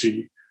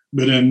authority,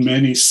 but in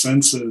many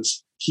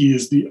senses, he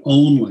is the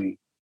only,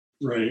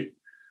 right?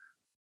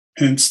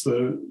 Hence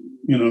the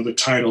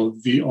title,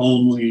 The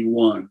Only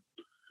One.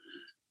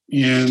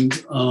 And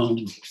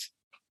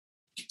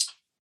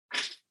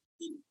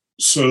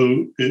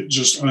so it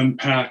just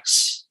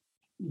unpacks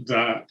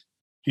that,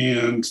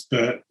 and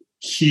that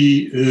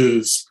he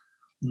is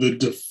the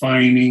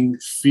defining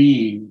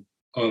theme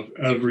of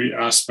every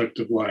aspect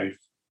of life.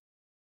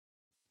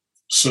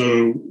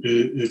 So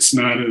it's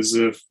not as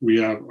if we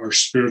have our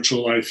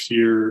spiritual life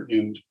here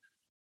and,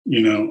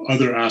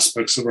 other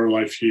aspects of our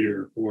life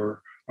here,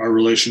 or our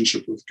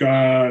relationship with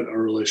God, our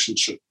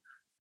relationship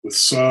with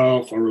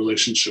self, our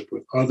relationship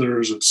with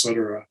others,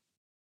 etc.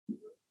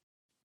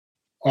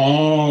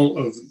 All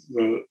of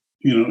the,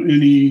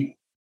 any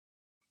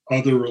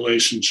other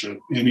relationship,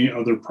 any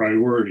other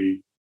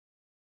priority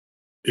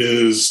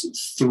is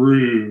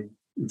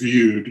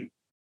viewed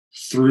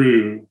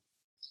through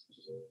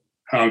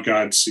how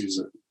God sees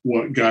it,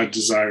 what God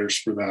desires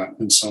for that,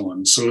 and so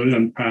on. So it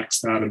unpacks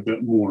that a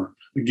bit more.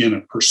 Again,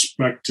 a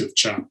perspective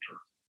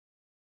chapter.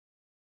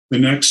 The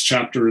next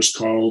chapter is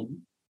called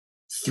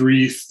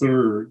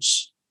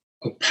 3/3,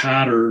 a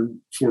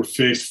pattern for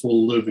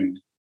faithful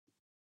living.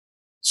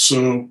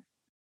 So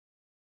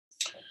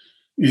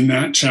in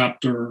that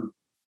chapter,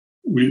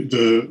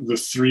 the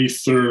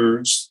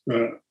 3/3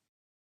 that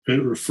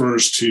it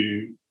refers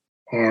to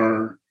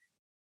are,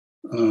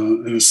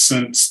 in a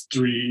sense,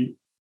 three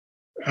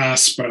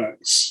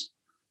aspects: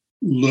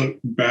 look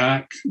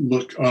back,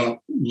 look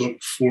up,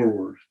 look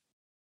forward.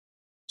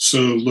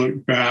 So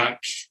look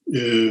back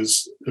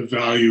is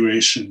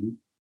evaluation.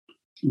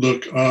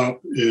 Look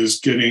up is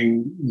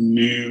getting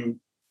new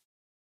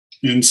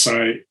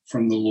insight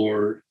from the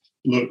Lord.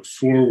 Look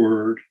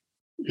forward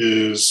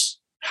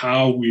is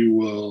how we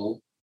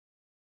will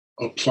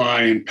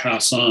apply and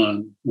pass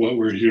on what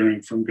we're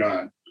hearing from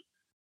God.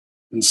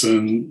 And so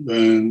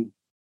then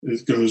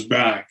it goes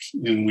back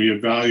and we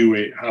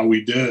evaluate how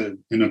we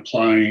did in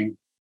applying.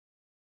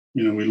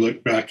 We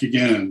look back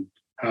again.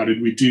 How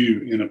did we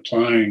do in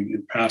applying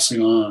and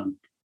passing on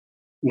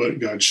what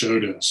God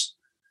showed us?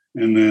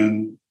 And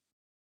then,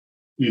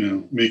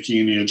 making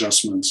any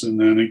adjustments. And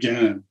then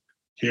again,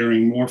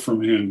 hearing more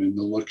from him in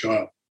the look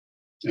up.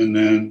 And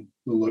then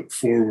the look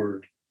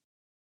forward.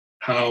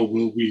 How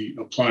will we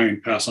apply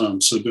and pass on?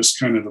 So this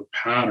kind of a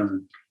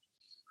pattern.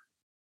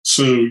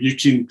 So you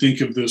can think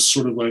of this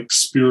sort of like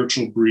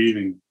spiritual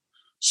breathing.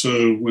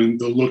 So when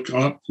the look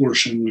up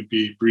portion would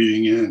be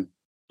breathing in,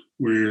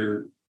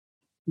 we're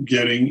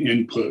getting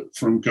input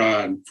from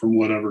God, from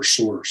whatever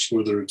source,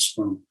 whether it's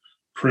from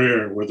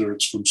prayer, whether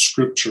it's from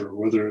scripture,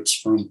 whether it's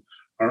from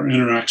our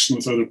interaction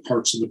with other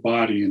parts of the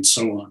body, and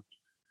so on.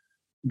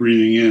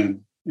 Breathing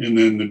in. And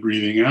then the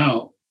breathing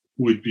out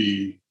would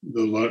be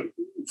the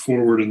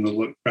forward and the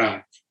look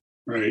back,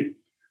 right?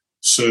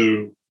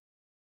 So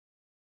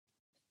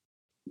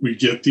we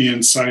get the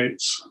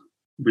insights,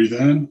 breathe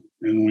in,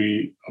 and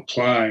we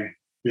apply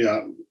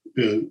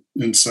the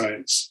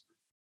insights,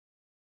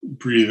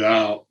 breathe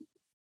out,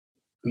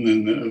 and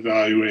then the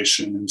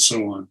evaluation and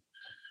so on.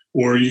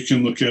 Or you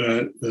can look at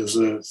it as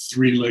a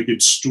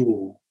three-legged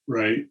stool,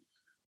 right?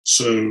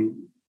 So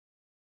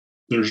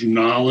there's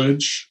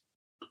knowledge,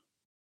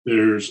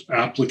 there's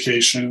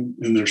application,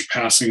 and there's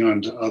passing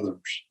on to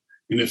others.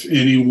 And if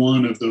any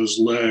one of those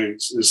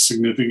legs is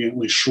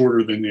significantly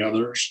shorter than the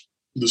others,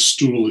 the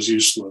stool is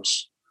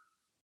useless.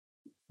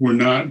 We're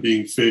not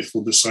being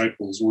faithful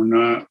disciples. We're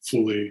not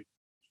fully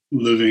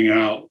living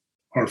out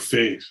our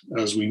faith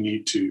as we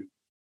need to.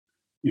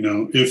 You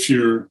know, if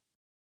you're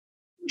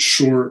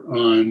short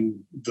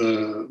on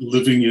the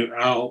living it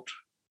out,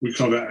 we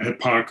call that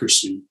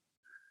hypocrisy.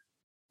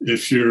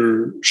 If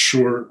you're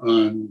short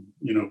on,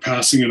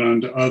 passing it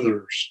on to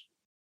others,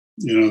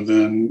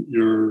 then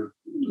you're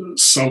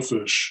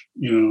selfish,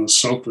 a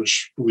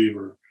selfish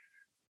believer.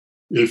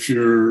 If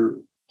you're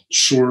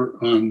short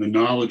on the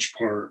knowledge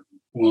part,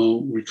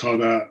 well, we call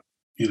that,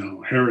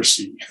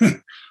 heresy,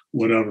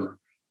 whatever.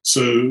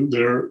 So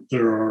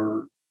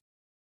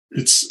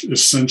it's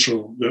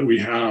essential that we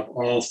have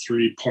all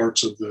three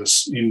parts of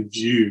this in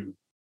view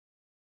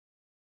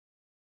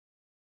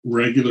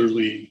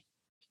regularly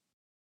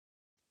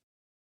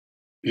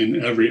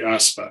in every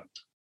aspect.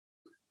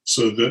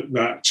 So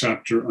that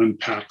chapter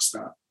unpacks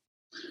that.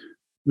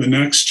 The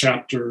next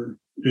chapter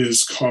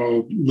is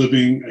called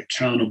Living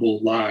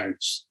Accountable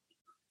Lives.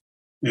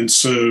 And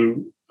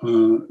so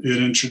it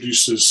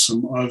introduces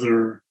some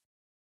other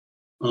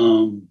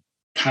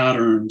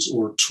patterns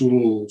or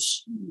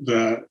tools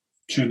that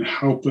can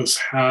help us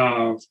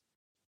have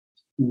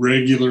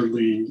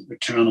regularly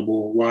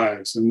accountable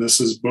lives. And this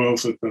is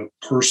both at the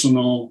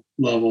personal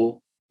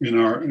level in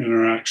our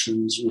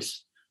interactions with,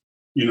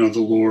 the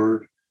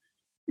Lord,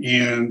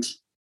 and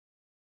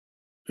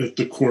at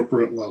the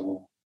corporate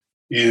level.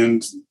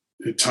 And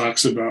it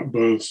talks about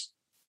both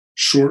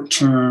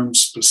short-term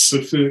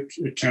specific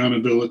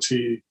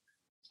accountability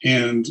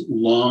and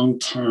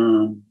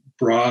long-term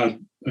broad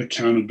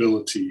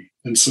accountability,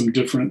 and some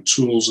different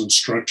tools and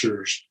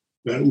structures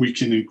that we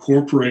can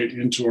incorporate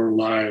into our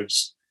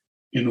lives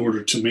in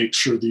order to make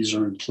sure these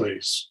are in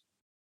place.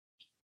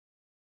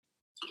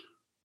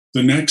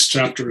 The next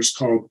chapter is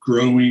called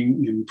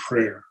Growing in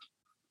Prayer.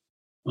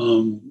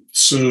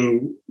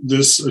 So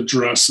this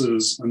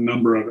addresses a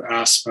number of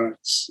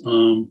aspects.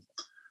 For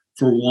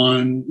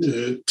one,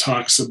 it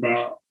talks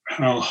about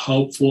how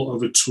helpful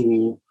of a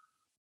tool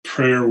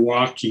prayer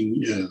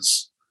walking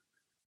is.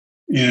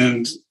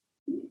 And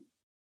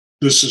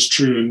this is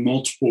true in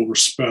multiple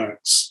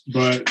respects,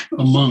 but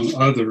among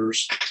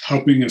others,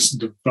 helping us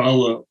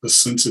develop a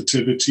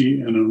sensitivity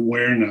and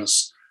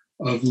awareness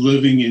of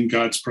living in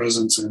God's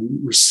presence and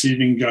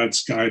receiving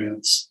God's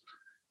guidance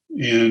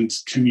and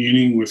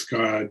communing with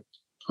God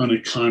on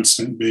a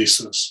constant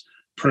basis.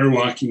 Prayer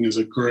walking is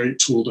a great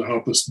tool to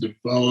help us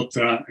develop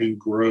that and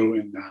grow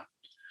in that.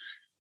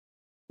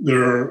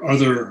 There are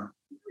other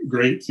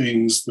great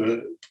things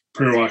that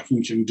prayer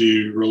walking can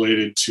do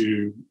related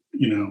to,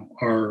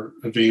 our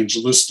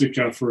evangelistic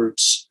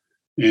efforts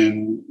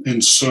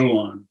and so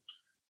on.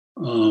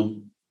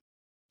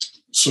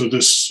 So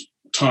this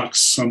talks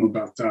some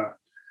about that.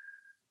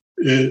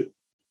 It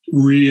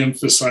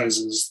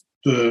reemphasizes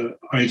the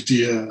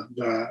idea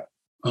that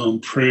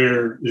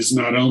prayer is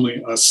not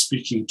only us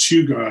speaking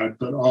to God,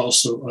 but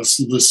also us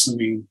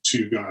listening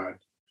to God.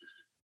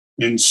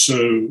 And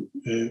so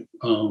it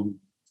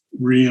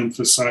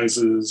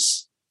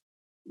reemphasizes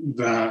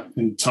that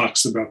and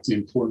talks about the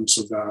importance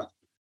of that.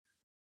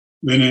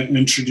 Then it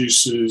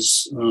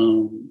introduces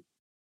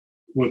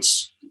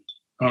what's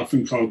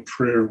often called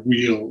prayer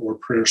wheel or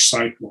prayer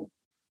cycle,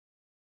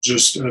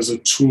 just as a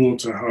tool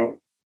to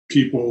help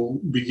people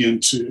begin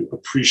to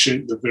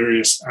appreciate the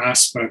various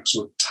aspects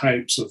or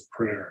types of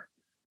prayer.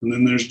 And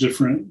then there's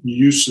different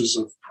uses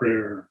of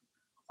prayer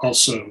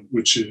also,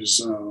 which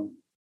is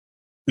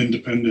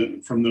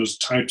independent from those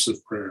types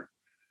of prayer.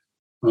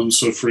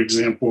 So for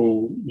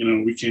example,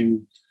 we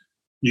can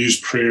use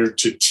prayer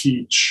to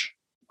teach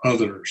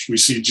others. We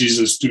see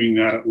Jesus doing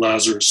that at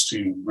Lazarus'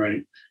 tomb,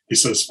 right? He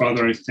says,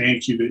 Father, I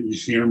thank you that you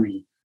hear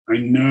me. I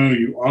know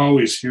you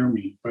always hear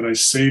me, but I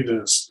say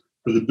this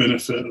for the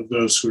benefit of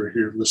those who are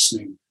here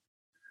listening.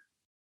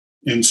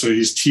 And so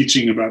he's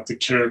teaching about the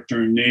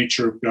character and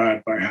nature of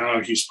God by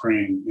how he's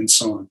praying and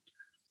so on.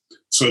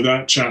 So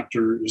that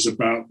chapter is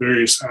about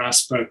various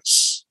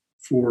aspects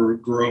for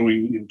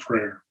growing in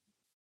prayer.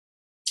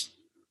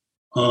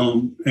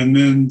 And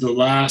then the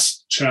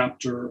last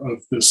chapter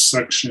of this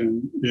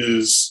section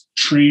is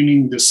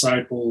training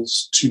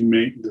disciples to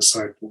make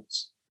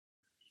disciples.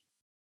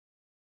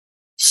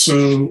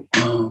 So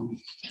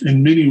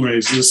in many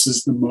ways, this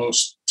is the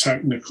most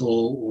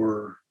technical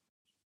or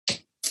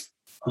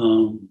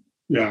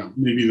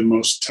maybe the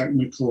most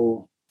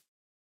technical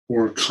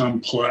or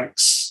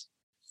complex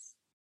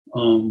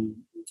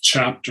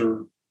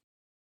chapter,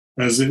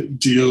 as it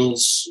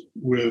deals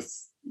with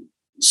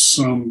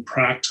some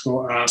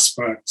practical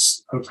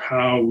aspects of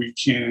how we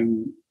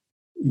can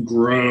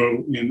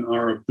grow in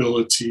our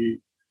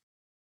ability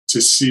to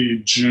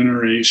see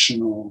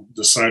generational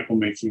disciple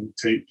making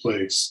take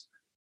place.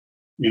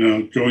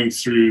 Going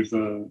through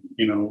the,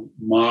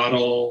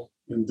 model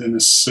and then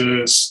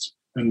assist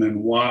and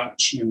then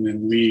watch and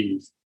then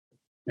lead,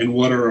 and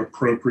what are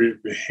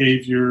appropriate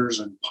behaviors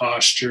and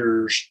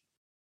postures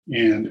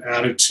and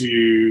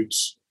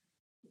attitudes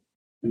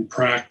and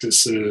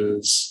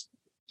practices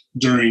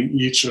during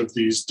each of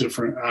these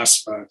different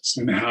aspects,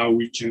 and how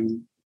we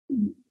can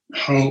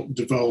help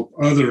develop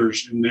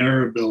others in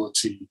their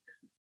ability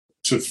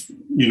to,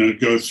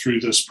 go through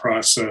this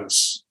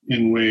process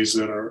in ways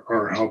that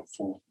are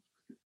helpful.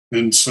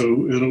 And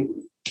so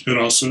it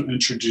also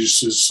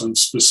introduces some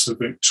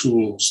specific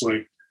tools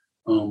like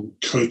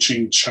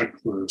coaching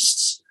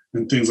checklists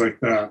and things like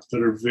that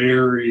are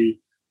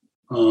very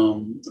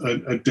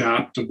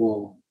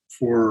adaptable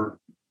for,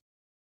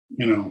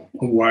 a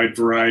wide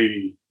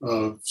variety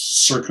of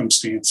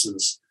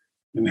circumstances,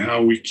 and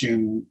how we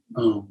can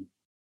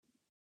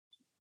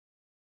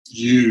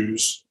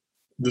use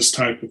this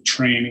type of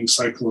training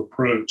cycle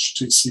approach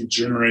to see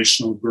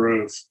generational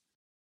growth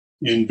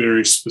in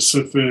very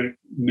specific,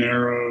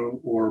 narrow,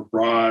 or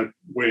broad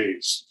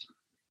ways.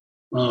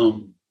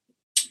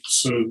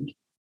 So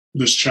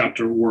this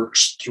chapter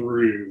works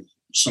through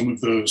some of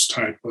those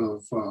type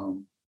of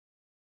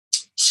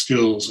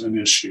skills and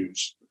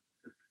issues.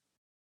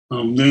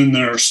 Then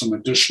there are some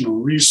additional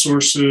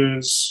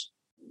resources,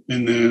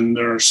 and then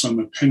there are some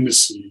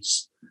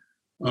appendices.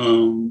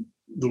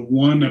 The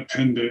one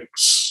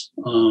appendix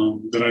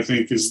that I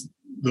think is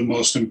the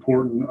most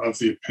important of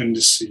the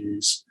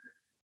appendices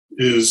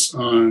is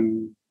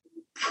on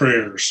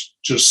prayers,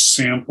 just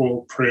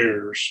sample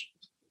prayers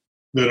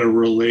that are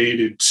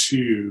related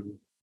to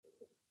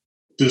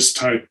this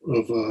type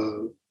of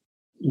a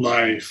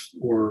life,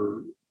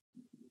 or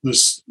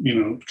this,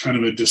 kind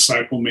of a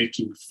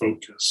disciple-making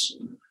focus.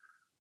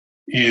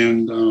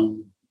 And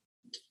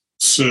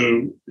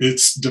so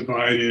it's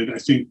divided. I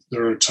think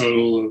there are a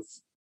total of,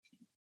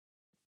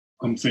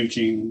 I'm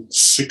thinking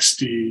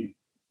 60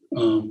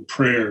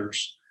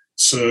 prayers.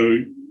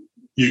 So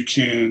you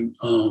can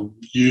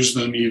use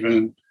them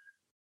even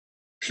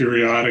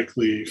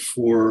periodically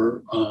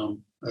for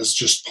as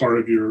just part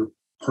of your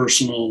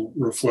personal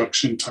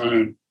reflection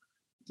time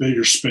that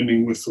you're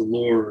spending with the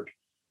Lord,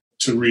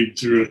 to read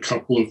through a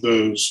couple of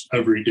those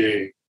every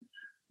day.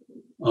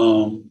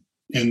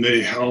 And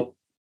they help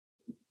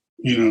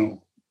in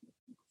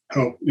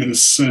a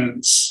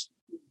sense,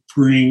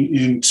 bring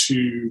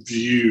into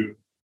view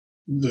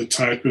the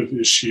type of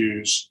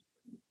issues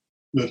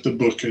that the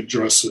book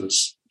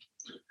addresses.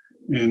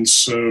 And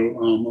so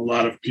a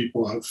lot of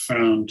people have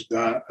found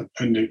that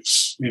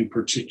appendix in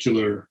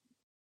particular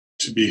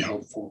to be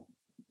helpful.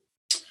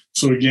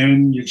 So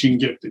again, you can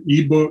get the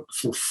ebook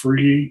for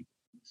free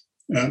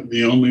at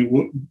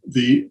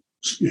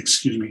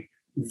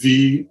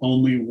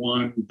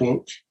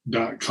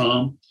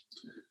theonlyonebook.com.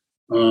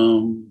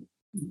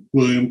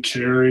 William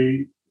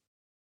Carey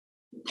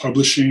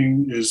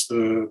Publishing is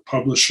the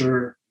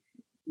publisher.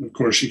 Of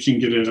course, you can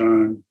get it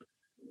on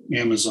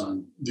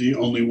Amazon. The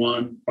Only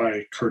One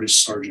by Curtis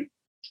Sargent.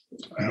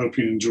 I hope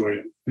you enjoy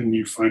it and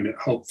you find it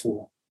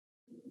helpful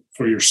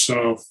for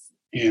yourself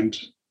and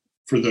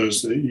for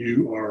those that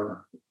you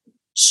are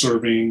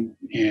serving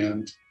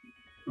and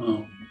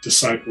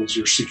disciples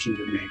you're seeking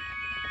to make.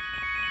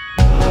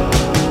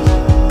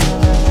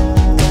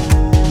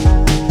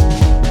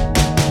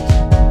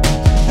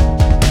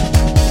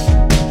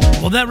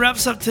 Well, that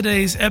wraps up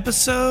today's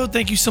episode.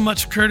 Thank you so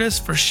much, Curtis,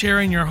 for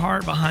sharing your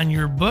heart behind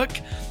your book.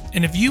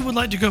 And if you would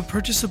like to go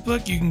purchase a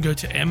book, you can go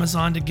to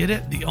Amazon to get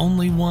it, The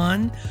Only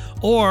One,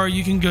 or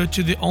you can go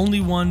to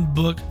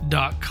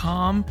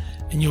theonlyoneBook.com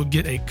and you'll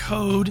get a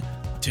code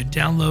to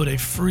download a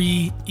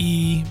free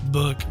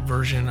ebook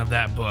version of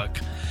that book.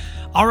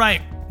 All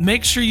right,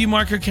 make sure you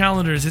mark your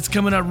calendars. It's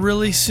coming up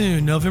really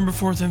soon, November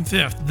 4th and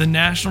 5th, the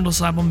National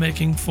Disciple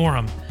Making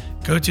Forum.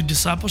 Go to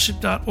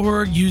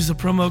discipleship.org, use the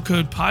promo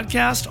code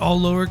podcast,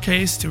 all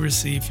lowercase, to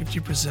receive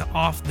 50%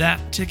 off that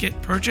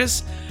ticket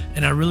purchase.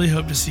 And I really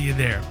hope to see you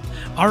there.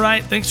 All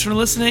right, thanks for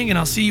listening, and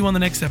I'll see you on the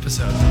next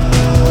episode.